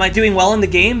 Am I doing well in the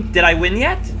game? Did I win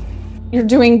yet? You're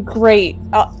doing great.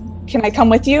 Can I come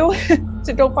with you?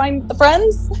 To go find the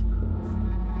friends?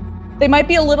 They might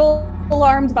be a little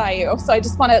alarmed by you, so I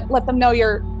just want to let them know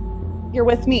you're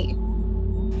with me.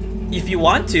 If you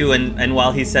want to, and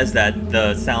while he says that,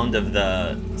 the sound of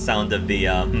the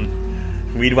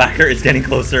weed whacker is getting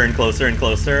closer and closer and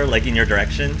closer, like in your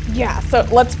direction. Yeah, so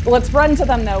let's run to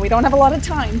them though. We don't have a lot of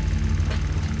time.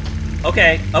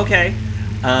 Okay.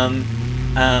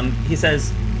 He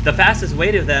says the fastest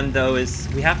way to them though is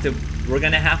we're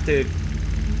gonna have to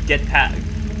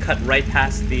cut right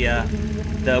past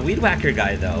the weed whacker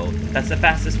guy though. That's the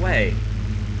fastest way.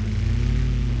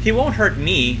 He won't hurt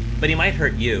me, but he might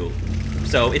hurt you.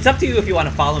 So it's up to you if you want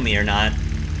to follow me or not.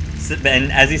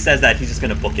 And as he says that, he's just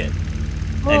gonna book it.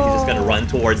 And he's just gonna run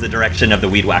towards the direction of the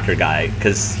weed whacker guy,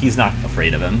 because he's not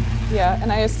afraid of him. Yeah,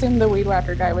 and I assume the weed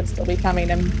whacker guy would still be coming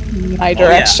in my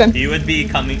direction. Oh, yeah. He would be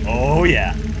coming. Oh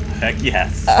yeah. Heck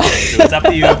yes. So it's up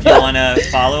to you if you want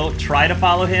to try to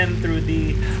follow him through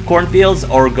the cornfields,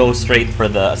 or go straight for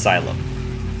the asylum.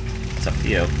 It's up to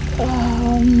you.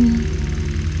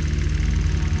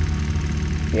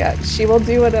 Yeah, she will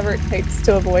do whatever it takes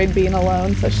to avoid being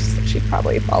alone, so she'd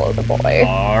probably follow the boy.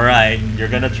 Alright, you're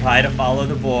gonna try to follow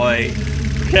the boy.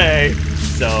 Okay,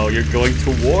 so you're going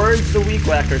towards the weed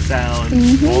whacker sound.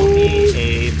 Roll me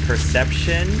a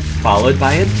perception, followed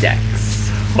by a dex.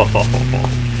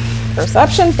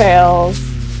 Perception fails,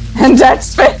 and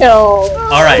dex fails.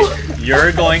 Alright,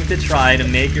 you're going to try to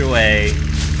make your way.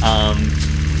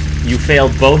 You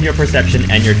failed both your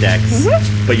perception and your dex,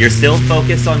 but you're still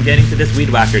focused on getting to this weed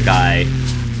whacker guy.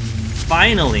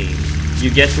 Finally,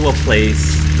 you get to a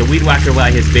place. The weed whacker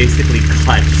guy has basically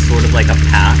cut sort of like a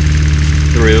path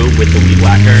through with the weed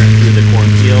whacker through the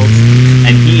cornfields,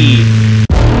 and he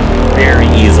very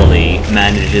easily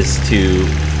manages to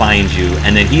find you,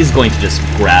 and then he's going to just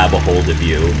grab a hold of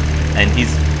you, and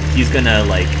he's gonna,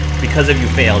 like, because of you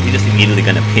failed, he's just immediately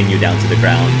gonna pin you down to the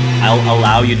ground. I'll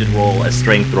allow you to roll a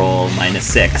strength roll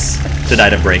 -6 to die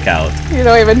to break out. You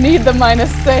don't even need the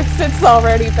 -6, it's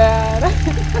already bad.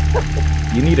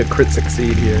 You need a crit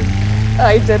succeed here.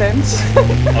 I didn't.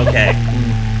 Okay.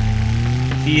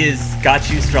 He has got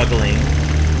you struggling.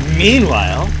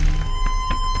 Meanwhile,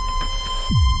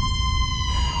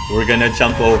 we're gonna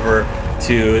jump over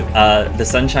to the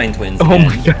Sunshine Twins again. Oh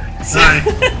my god. Sorry.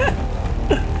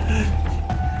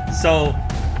 So,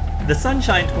 the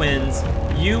Sunshine Twins,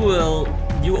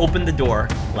 you open the door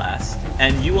last,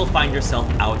 and you will find yourself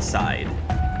outside,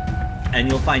 and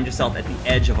you'll find yourself at the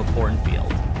edge of a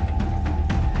cornfield.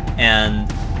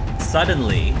 And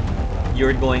suddenly,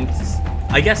 you're going to,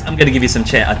 I guess I'm gonna give you some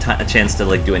a chance to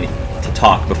like to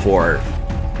talk before,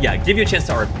 yeah, give you a chance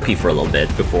to RP for a little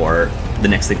bit before the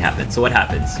next thing happens. So what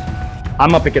happens?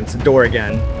 I'm up against the door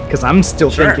again, because I'm still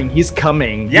thinking he's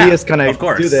coming. Yeah, he is gonna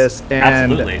do this, and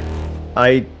absolutely.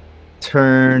 I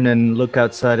turn and look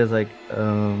outside as like,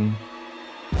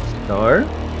 Star?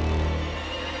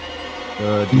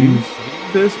 Do you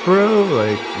see this, bro?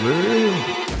 Like,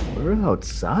 we're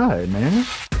outside, man.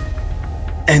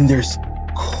 And there's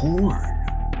corn.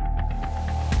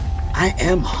 I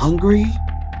am hungry.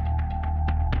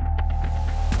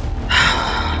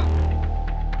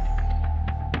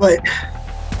 But,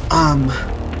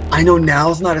 I know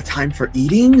now's not a time for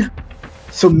eating,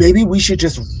 so maybe we should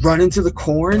just run into the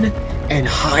corn and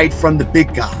hide from the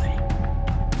big guy.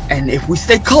 And if we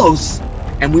stay close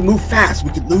and we move fast,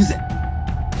 we could lose it.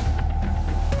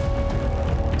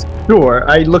 Sure.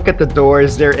 I look at the door.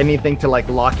 Is there anything to like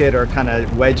lock it or kind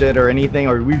of wedge it or anything,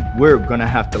 or we're gonna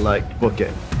have to like book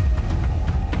it?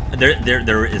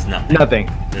 There is nothing. Nothing.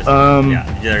 There's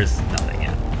nothing.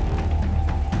 Yeah.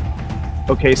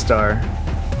 Okay, Star.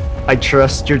 I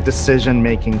trust your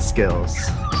decision-making skills.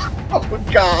 Oh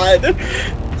God.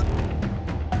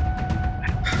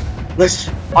 Let's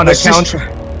On a just count, try.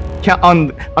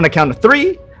 on a count of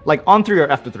 3, like on 3 or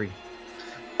after 3.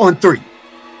 On 3.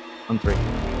 On 3.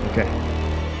 Okay.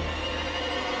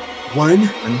 1,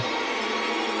 1,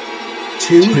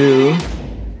 2, 2.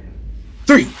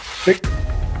 3.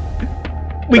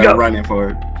 We Start go. running for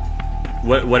it.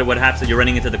 What happens? You're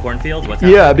running into the cornfield? What's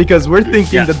happening? Yeah, because we're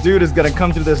thinking Yeah. the dude is gonna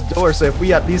come through this door. So if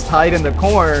we at least hide in the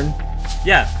corn.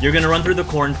 Yeah, you're gonna run through the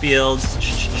cornfields.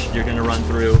 You're gonna run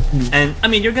through, and I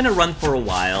mean, you're gonna run for a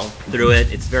while through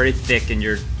it. It's very thick, and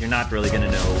you're not really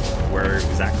gonna know where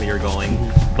exactly you're going.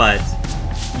 But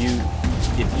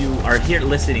if you are here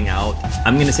listening out,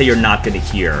 I'm gonna say you're not gonna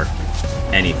hear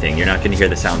anything. You're not gonna hear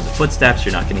the sounds of footsteps.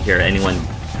 You're not gonna hear anyone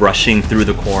brushing through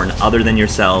the corn other than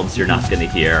yourselves. You're not gonna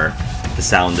hear the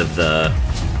sound of the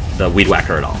weed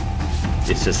whacker at all.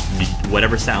 It's just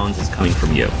whatever sounds is coming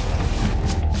from you.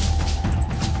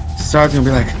 Star's gonna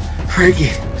be like,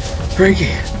 Frankie,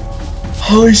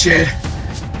 holy shit,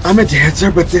 I'm a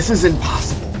dancer, but this is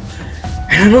impossible.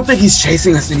 And I don't think he's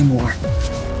chasing us anymore.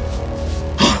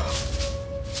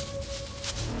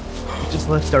 We just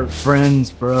left our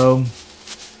friends, bro.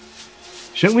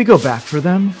 Shouldn't we go back for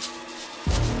them?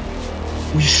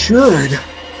 We should.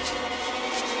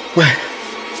 But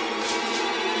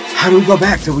how do we go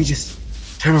back? Do we just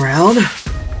turn around?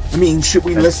 I mean, should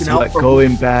we listen That's out what for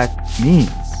going back means.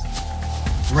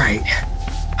 Right.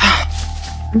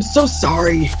 I'm so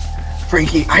sorry,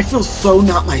 Frankie. I feel so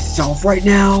not myself right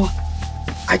now.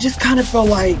 I just kind of feel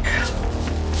like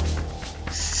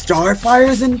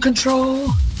Starfire's in control.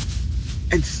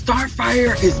 And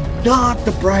Starfire is not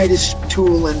the brightest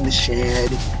tool in the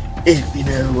shed, if you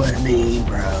know what I mean,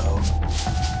 bro.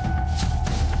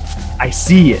 I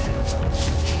see it.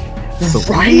 So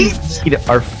Right? we need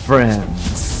our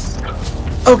friends.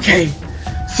 Okay,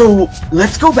 so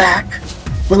let's go back,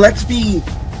 but let's be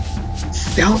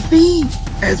stealthy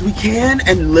as we can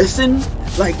and listen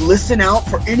out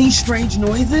for any strange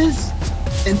noises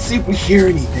and see if we hear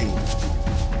anything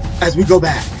as we go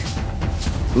back.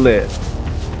 Lit.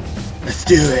 Let's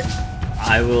do it.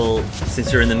 I will,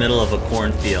 since you're in the middle of a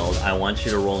cornfield, I want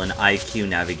you to roll an IQ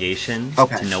navigation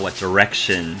Okay. to know what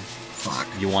direction Fuck.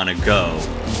 you want to go.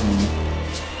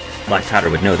 Black Powder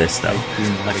would know this, though.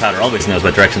 Black Powder always knows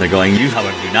what direction they're going. You,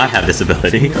 however, do not have this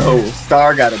ability. Oh,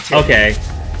 Star got a tip. Okay,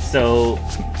 so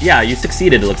yeah, you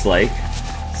succeeded. It looks like.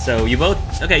 So you both.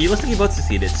 Okay, you looks like you both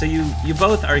succeeded. So you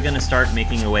both are gonna start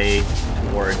making your way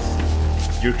towards.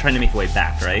 You're trying to make your way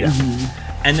back, right?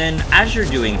 And then as you're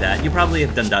doing that, you probably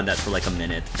have done that for like a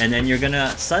minute, and then you're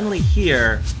gonna suddenly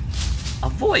hear a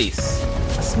voice,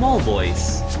 a small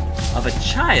voice of a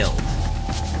child,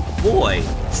 a boy,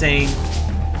 saying,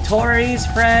 "Tori's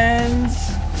friends?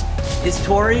 Is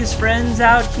Tori's friends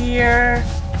out here?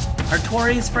 Are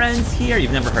Tori's friends here?"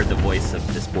 You've never heard the voice of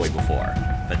this boy before,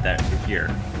 but that you're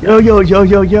here. Yo.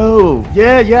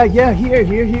 Yeah.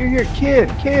 Here.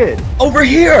 Kid. Over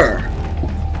here.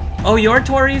 Oh, you're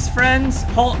Tori's friends?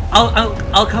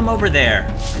 I'll come over there.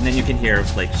 And then you can hear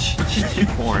like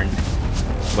horn,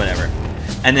 whatever.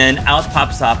 And then out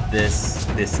pops up this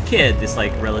kid, this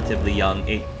like relatively young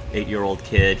 8-year-old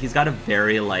kid. He's got a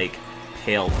very like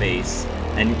pale face,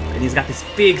 and he's got this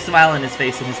big smile on his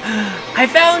face, and he's, I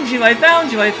found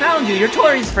you! You're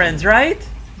Tori's friends, right?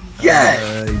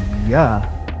 Yes. Yeah.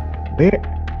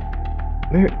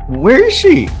 Where is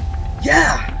she?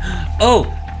 Yeah.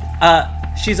 Oh,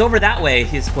 she's over that way,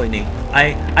 he's pointing.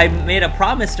 I made a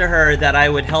promise to her that I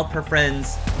would help her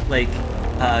friends, like,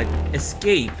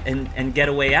 escape and get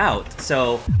a way out.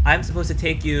 So I'm supposed to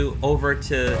take you over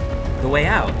to the way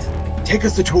out. Take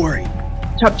us to Tori.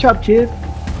 Chop, kid.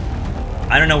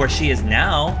 I don't know where she is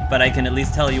now, but I can at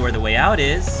least tell you where the way out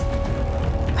is.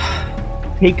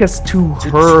 Take us to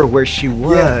her where she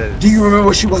was. Yeah. Do you remember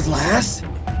where she was last?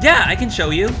 Yeah, I can show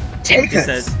you. Take He us.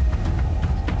 says,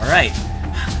 all right.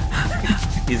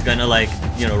 He's gonna like,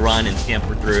 run and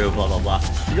scamper through, blah, blah, blah.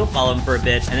 So you'll follow him for a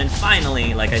bit, and then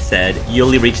finally, like I said,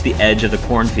 you'll reach the edge of the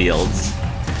cornfields,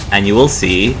 and you will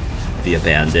see the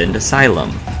abandoned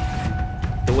asylum.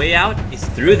 The way out is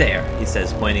through there, he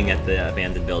says, pointing at the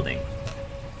abandoned building.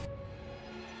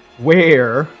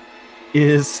 Where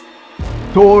is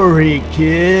Tori,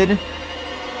 kid?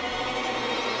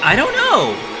 I don't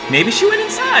know. Maybe she went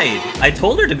inside. I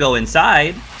told her to go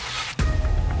inside.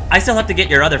 I still have to get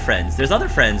your other friends. There's other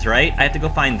friends, right? I have to go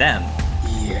find them.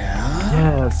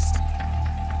 Yeah. Yes.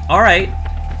 All right.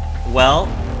 Well,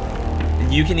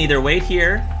 you can either wait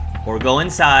here or go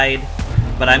inside,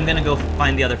 but I'm gonna go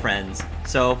find the other friends.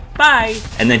 So, bye!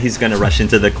 And then he's gonna rush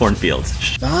into the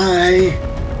cornfields. Bye.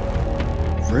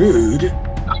 Rude.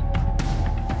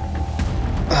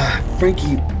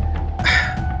 Frankie,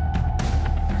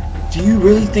 do you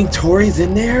really think Tori's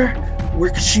in there? Where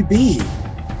could she be?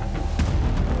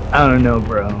 I don't know,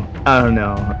 bro. I don't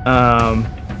know.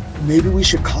 Maybe we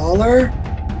should call her?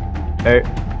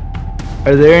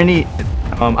 Are there any...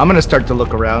 I'm gonna start to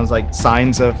look around, like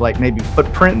signs of like maybe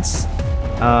footprints.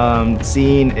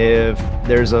 Seeing if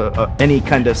there's any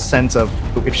kind of sense of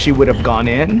if she would have gone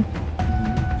in.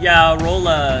 Yeah, roll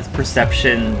a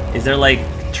perception. Is there like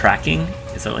tracking?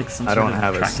 Is there like some I sort don't of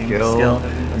have a tracking skill.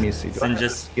 Let me see. And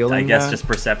just, I guess, just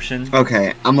perception.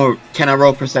 Okay, can I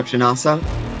roll perception also?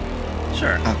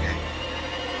 Sure. Okay.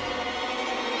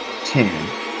 10.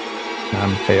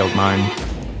 Failed mine.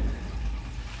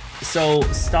 So,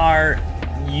 Star,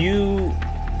 you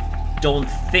don't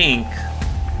think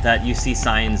that you see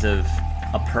signs of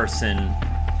a person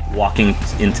walking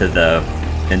into the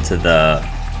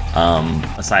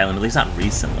asylum, at least not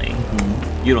recently.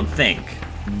 Mm-hmm. You don't think.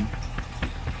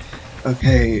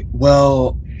 Okay,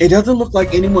 well, it doesn't look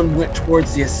like anyone went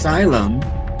towards the asylum.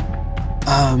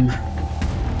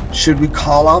 Should we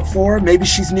call out for her? Maybe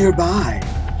she's nearby.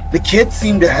 The kids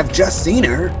seem to have just seen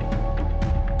her.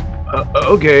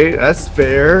 Okay, that's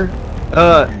fair.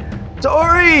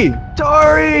 Tori!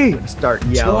 Tori! Start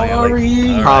yelling at Tori!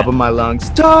 like top of my lungs.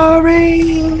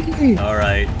 Tori! All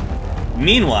right.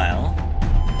 Meanwhile,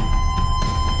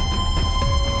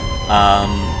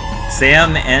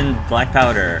 Sam and Black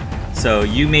Powder. So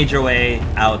you made your way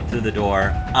out through the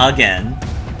door again.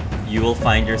 You will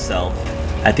find yourself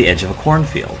at the edge of a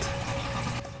cornfield.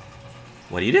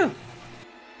 What do you do?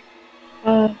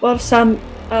 Well, Sam,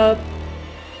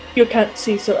 you can't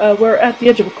see, so we're at the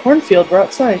edge of a cornfield. We're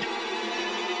outside.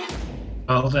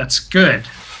 Well, that's good.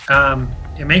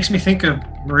 It makes me think of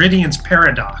Meridian's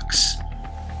paradox.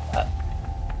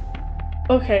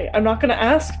 Okay, I'm not gonna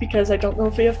ask because I don't know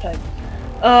if we have time.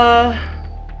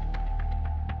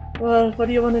 Well, what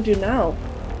do you want to do now?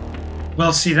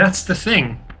 Well, see, that's the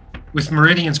thing with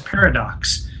Meridian's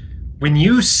paradox. When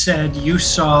you said you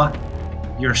saw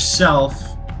yourself,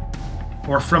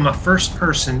 or from a first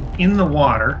person, in the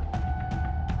water,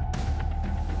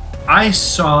 I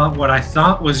saw what I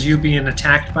thought was you being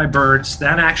attacked by birds.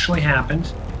 That actually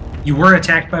happened. You were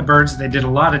attacked by birds. They did a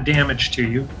lot of damage to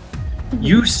you.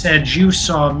 You said you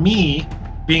saw me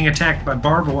being attacked by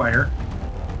barbed wire.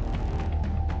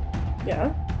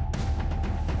 Yeah.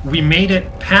 We made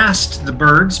it past the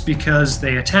birds because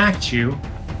they attacked you,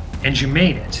 and you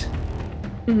made it.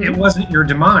 Mm-hmm. It wasn't your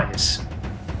demise.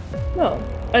 No.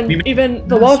 And even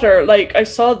the water, like, I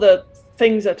saw the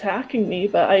things attacking me,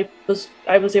 but I was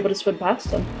able to swim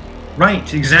past them.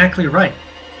 Right, exactly right.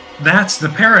 That's the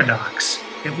paradox.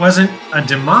 It wasn't a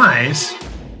demise.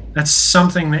 That's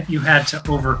something that you had to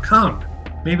overcome.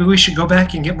 Maybe we should go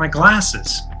back and get my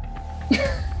glasses.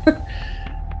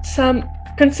 Sam,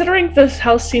 considering this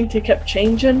house seemed to keep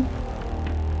changing,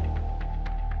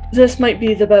 this might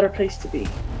be the better place to be.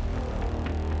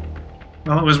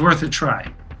 Well, it was worth a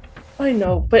try. I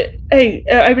know, but hey,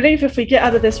 I believe if we get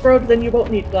out of this road, then you won't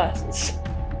need glasses.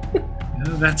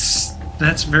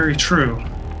 That's very true.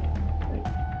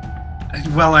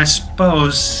 Well, I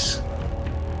suppose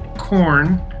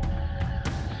corn.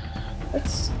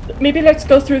 Maybe let's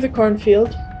go through the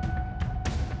cornfield.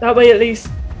 That way, at least,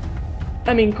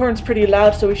 I mean, corn's pretty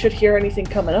loud, so we should hear anything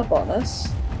coming up on us.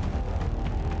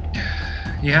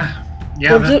 Yeah.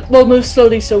 We'll move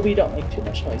slowly so we don't make too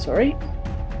much noise, alright?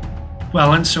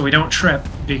 Well, and so we don't trip,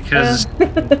 because...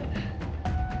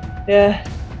 Yeah,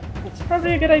 it's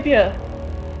probably a good idea.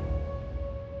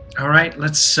 All right,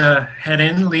 let's head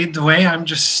in, lead the way. I'm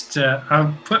just,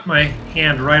 I'll put my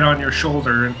hand right on your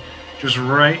shoulder and just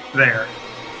right there.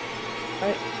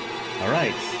 All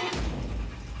right.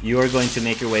 You are going to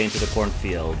make your way into the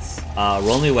cornfields.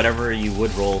 Roll me whatever you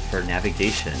would roll for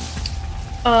navigation.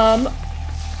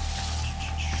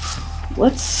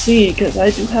 Let's see, because I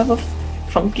do have a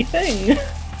funky thing.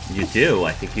 You do.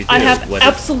 I think you do. I have What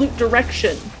absolute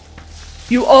direction.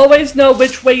 You always know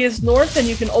which way is north, and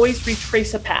you can always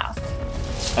retrace a path.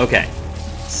 Okay.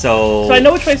 So I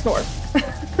know which way is north.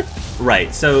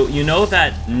 Right. So you know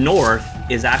that north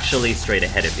is actually straight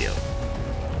ahead of you.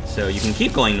 So you can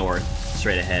keep going north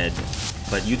straight ahead,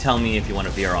 but you tell me if you want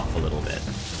to veer off a little bit.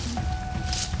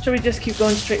 Should we just keep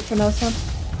going straight for now, son?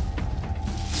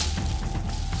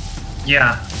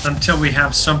 Yeah, until we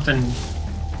have something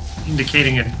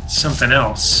indicating something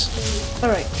else.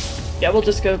 Alright. Yeah, we'll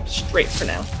just go straight for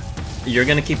now. You're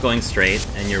going to keep going straight,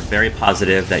 and you're very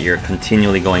positive that you're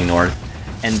continually going north.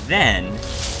 And then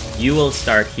you will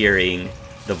start hearing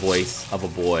the voice of a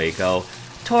boy go,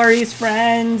 "Tori's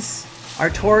friends! Are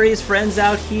Tori's friends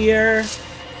out here?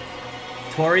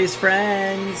 Tori's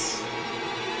friends!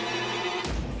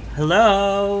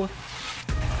 Hello?"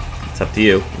 It's up to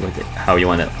you how you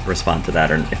want to respond to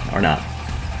that or not.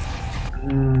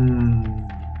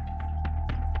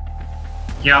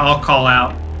 Yeah, I'll call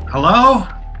out. Hello?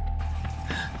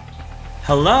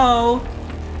 Hello?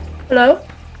 Hello?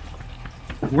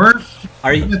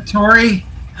 Are you Tori?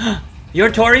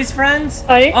 You're Tori's friends?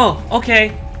 Hi. Oh,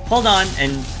 okay. Hold on,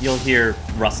 and you'll hear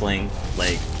rustling,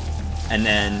 and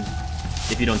then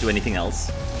if you don't do anything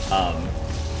else,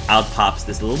 out pops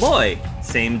this little boy.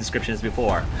 Same description as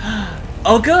before.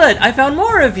 Oh, good! I found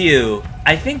more of you.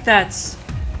 I think that's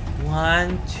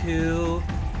 1, 2,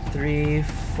 3,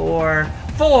 4.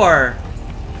 4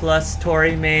 plus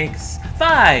Tori makes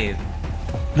 5.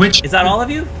 Which Is that all of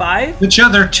you? 5? Which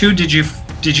other two did you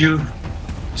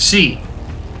see?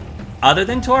 Other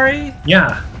than Tori?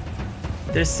 Yeah.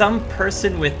 There's some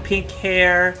person with pink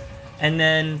hair, and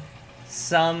then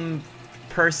some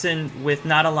person with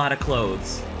not a lot of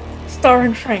clothes. Star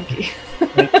and Frankie.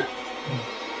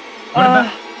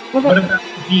 What about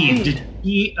Eve? Did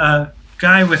he a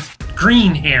guy with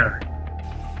green hair?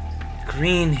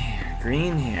 Green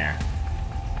hair.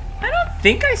 I don't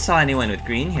think I saw anyone with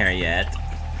green hair yet.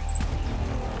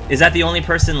 Is that the only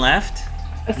person left?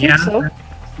 I think so.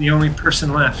 That's the only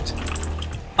person left.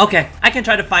 Okay, I can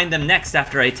try to find them next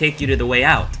after I take you to the way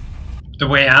out. The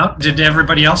way out? Did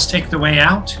everybody else take the way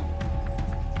out?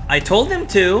 I told them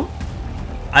to.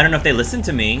 I don't know if they listened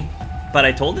to me, but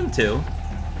I told them to.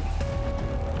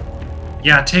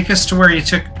 Yeah, take us to where you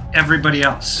took everybody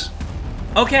else.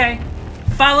 Okay,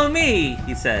 follow me,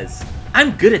 he says.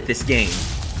 I'm good at this game.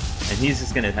 And he's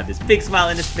just gonna have this big smile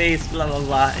in his face, blah, blah,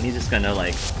 blah, and he's just gonna,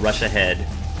 rush ahead.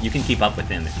 You can keep up with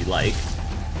him if you like.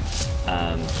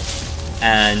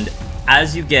 And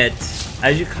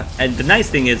and the nice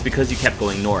thing is, because you kept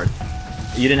going north,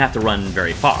 you didn't have to run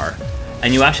very far.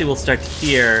 And you actually will start to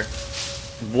hear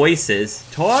voices,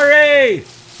 Tori!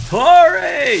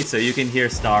 Tori! So you can hear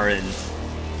Star and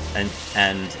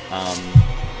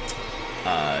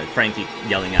Frankie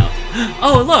yelling out,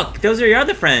 "Oh, look, those are your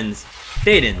other friends.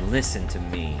 They didn't listen to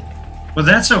me." Well,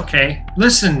 that's okay.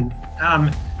 Listen,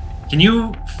 can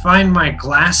you find my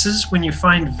glasses when you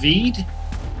find Veed?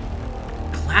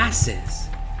 Glasses.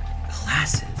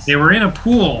 They were in a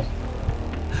pool.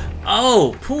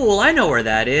 Oh, pool. I know where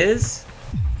that is.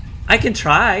 I can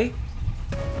try.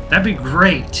 That'd be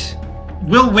great.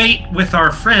 We'll wait with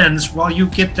our friends while you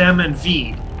get them and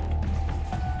Veed.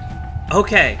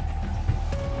 Okay.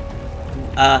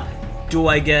 Do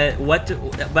I get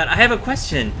but I have a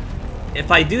question. If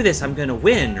I do this, I'm gonna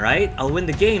win, right? I'll win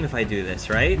the game if I do this,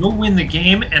 right? You'll win the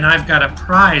game, and I've got a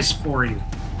prize for you.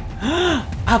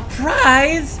 A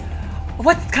prize?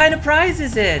 What kind of prize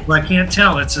is it? Well, I can't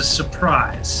tell. It's a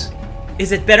surprise.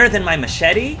 Is it better than my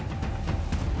machete?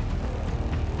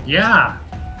 Yeah.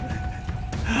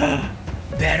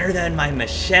 Better than my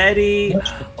machete?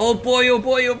 Oh boy, oh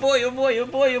boy, oh boy, oh boy, oh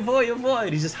boy, oh boy, oh boy.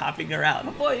 And he's just hopping around.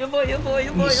 Oh boy, oh boy, oh boy,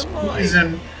 oh boy, oh boy. He's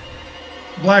in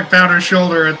black powder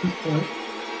shoulder at this point.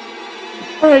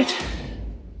 Alright.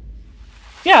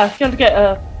 Yeah, you're gonna get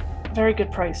a very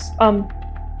good price.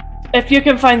 If you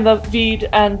can find the Veed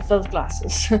and those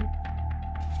glasses.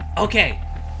 Okay.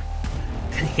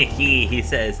 He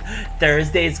says,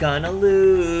 Thursday's gonna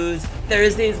lose.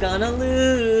 Thursday's gonna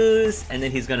lose. And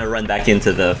then he's gonna run back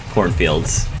into the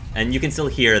cornfields. And you can still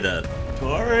hear the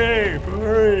Tori.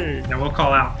 Now we'll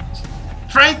call out,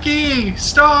 Frankie!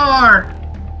 Star!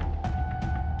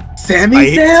 Sam?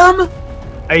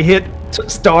 I hit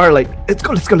Star let's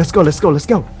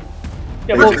go.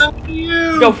 Yeah, We're we'll coming to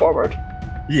you! go forward.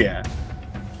 Yeah.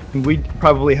 We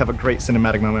probably have a great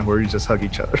cinematic moment where we just hug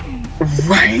each other.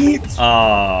 Right?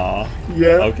 Aww.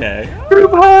 Yeah. Okay.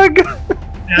 Group hug!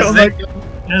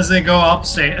 As they go up,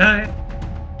 say,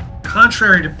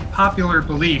 contrary to popular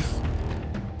belief,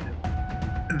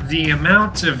 the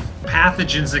amount of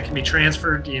pathogens that can be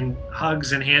transferred in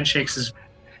hugs and handshakes is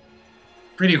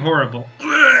pretty horrible.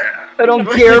 I don't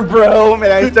care, bro. And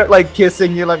I start like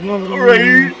kissing you, like.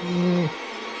 Right.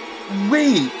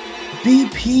 Wait,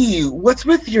 BP, what's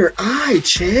with your eye,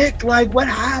 chick? Like, what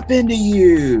happened to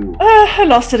you? I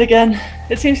lost it again.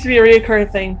 It seems to be a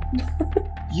reoccurring thing.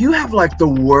 You have like the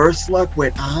worst luck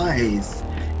with eyes.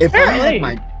 If I Apparently. had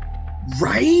my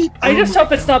right, I just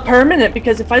hope it's not permanent,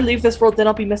 because if I leave this world, then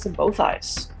I'll be missing both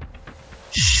eyes.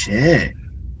 shit.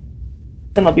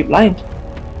 Then I'll be blind.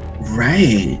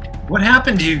 Right. What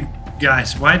happened to you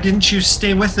guys? Why didn't you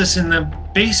stay with us in the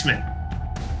basement?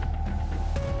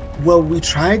 Well, we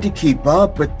tried to keep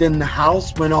up, but then the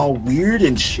house went all weird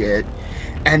and shit.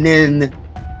 And then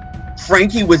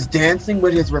Frankie was dancing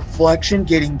with his reflection,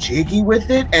 getting jiggy with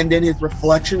it, and then his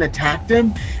reflection attacked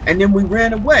him, and then we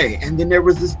ran away. And then there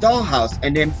was this dollhouse,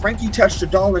 and then Frankie touched a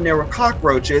doll and there were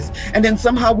cockroaches, and then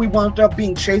somehow we wound up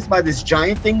being chased by this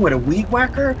giant thing with a weed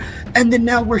whacker, and then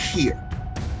now we're here.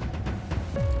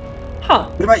 Huh.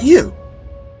 What about you?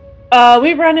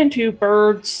 We ran into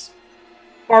birds,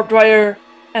 barbed wire,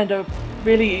 and a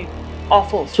really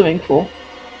awful swimming pool.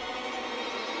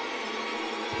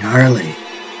 Gnarly.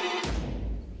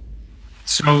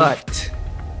 So But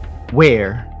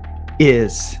where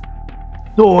is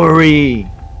Dory?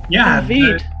 yeah,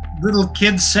 Indeed. the little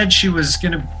kid said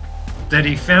that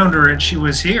he found her and she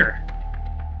was here.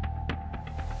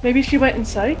 Maybe she went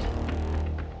inside?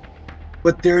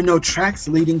 But there are no tracks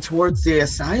leading towards the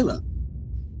asylum.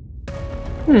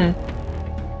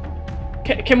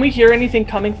 Can we hear anything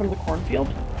coming from the cornfield?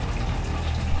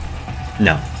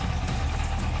 No.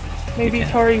 Maybe You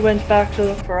can't. Tori went back to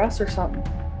look for us or something.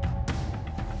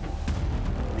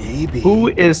 Maybe. Who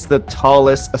is the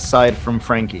tallest aside from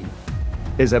Frankie?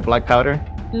 Is it Black Powder?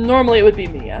 Normally it would be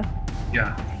Mia.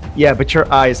 Yeah, Yeah, but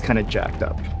your eye is kind of jacked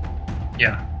up.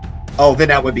 yeah. Oh, then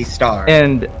that would be Star.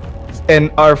 And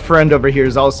our friend over here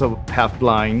is also half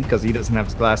blind because he doesn't have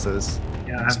his glasses.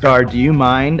 Yeah, Star, do you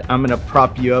mind? I'm gonna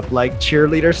prop you up like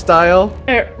cheerleader style.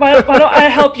 Here, why don't I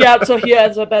help you out so he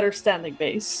has a better standing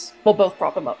base? We'll both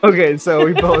prop him up. Okay, so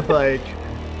we both like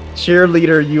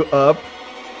cheerleader you up.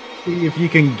 See if you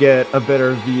can get a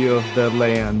better view of the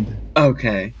land.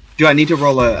 Okay. Do I need to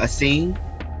roll a scene?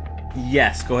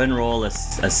 Yes, go ahead and roll a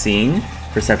seeing,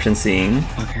 perception seeing.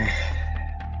 Okay.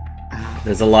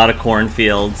 There's a lot of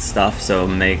cornfield stuff, so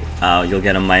you'll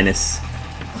get a minus.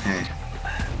 Okay.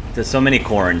 There's so many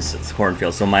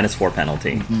cornfields, so -4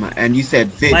 penalty. And you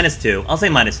said -2. I'll say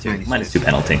 -2. -2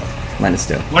 penalty.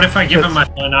 -2. What if I give him my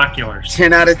binoculars?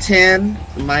 10 out of 10,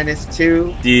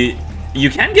 -2. You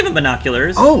can give him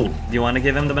binoculars. Oh. Do you want to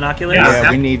give him the binoculars?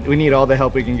 Yeah. Yeah, we need all the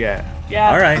help we can get. Yeah.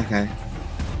 All right. Okay.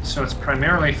 So it's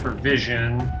primarily for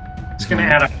vision. It's going to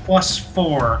add a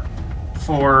 +4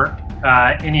 for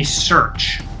any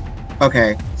search.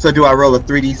 Okay. So do I roll a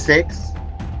 3d6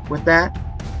 with that?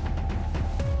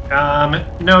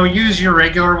 No, use your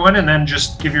regular one and then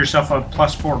just give yourself a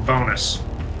 +4 bonus.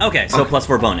 Okay, so Okay.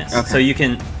 +4 bonus. Okay. So you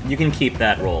can keep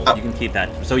that roll. Oh. You can keep that.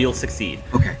 So you'll succeed.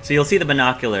 Okay. So you'll see the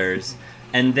binoculars,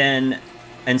 and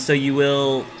so you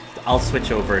will. I'll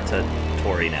switch over to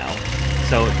Tori now.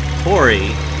 So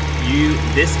Tori,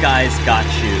 this guy's got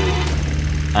you,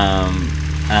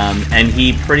 and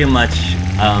he pretty much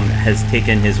has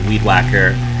taken his weed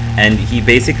whacker, and he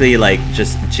basically like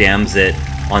just jams it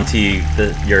onto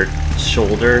your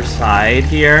shoulder side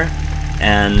here,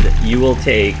 and you will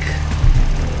take.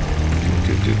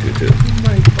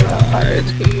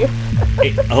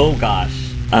 Oh gosh.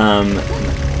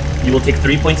 You will take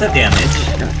 3 points of damage.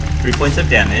 3 points of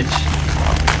damage.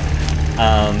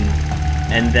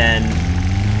 And then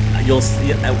you'll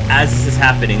see as this is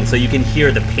happening, so you can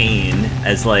hear the pain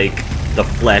as like the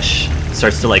flesh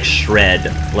starts to like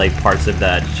shred like parts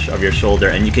of your shoulder,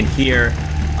 and you can hear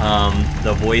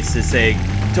the voices saying,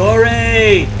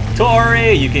 "Tori!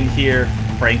 Tori!" You can hear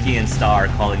Frankie and Star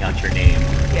calling out your name.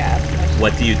 Yeah.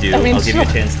 What do you do? I mean, I'll give you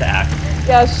a chance to act.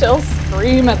 Yeah, she'll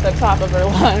scream at the top of her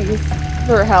lungs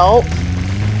for help.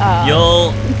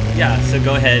 So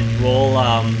go ahead, roll,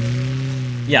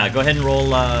 go ahead and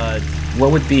roll, what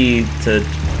would be to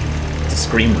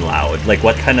scream loud? Like,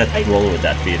 what kind of roll would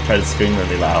that be? Try to scream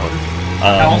really loud.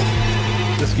 Health.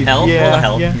 Health? Yeah, Roll a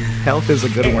health. yeah. Health is a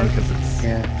good one because it's.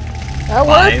 Yeah. That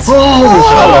works. Oh,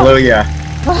 hallelujah.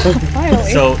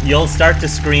 Finally. So you'll start to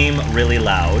scream really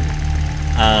loud.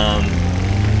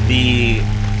 The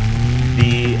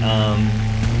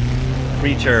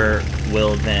creature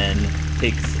will then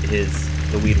take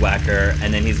the weed whacker,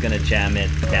 and then he's gonna jam it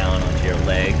down onto your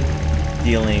leg,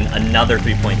 dealing another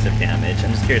 3 points of damage.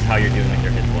 I'm just curious how you're doing with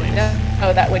your hit points. Yeah.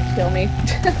 Oh, that would kill me.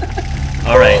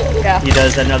 All right. Yeah. He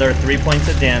does another 3 points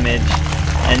of damage,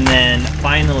 And then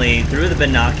finally, through the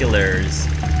binoculars,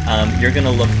 you're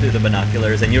gonna look through the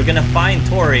binoculars and you're gonna find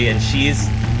Tori, and she's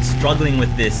struggling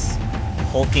with this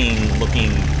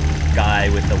hulking-looking guy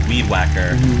with a weed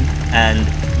whacker. And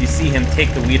you see him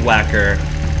take the weed whacker,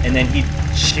 and then he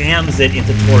jams it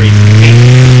into Tori's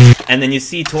face. And then you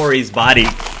see Tori's body,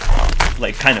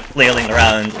 like, kind of flailing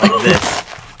around like this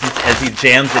as he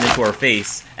jams it into her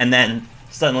face. And then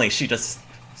suddenly she just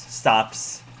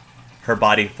stops. Her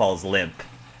body falls limp.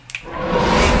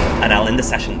 And I'll end the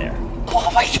session there.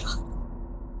 Oh my god.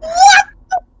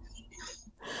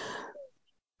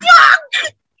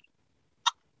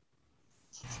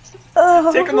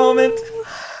 What? Take a moment.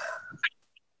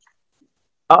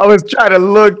 I was trying to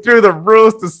look through the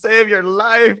rules to save your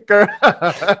life, girl.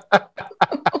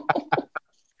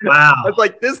 Wow. I was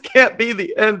like, this can't be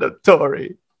the end of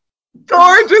Tori.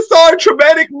 Tori just saw a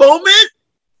traumatic moment.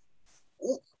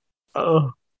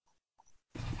 Oh.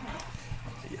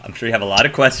 I'm sure you have a lot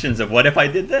of questions of what if I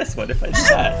did this? What if I did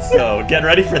that? So get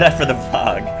ready for that for the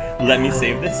vlog. Let me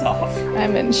save this off.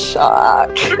 I'm in shock.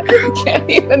 I can't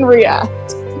even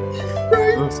react.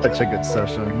 It was such a good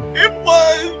session. It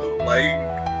was like.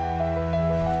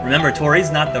 Remember,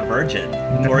 Tori's not the virgin.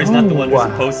 Tori's not the one who's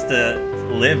supposed to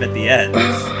live at the end.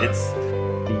 It's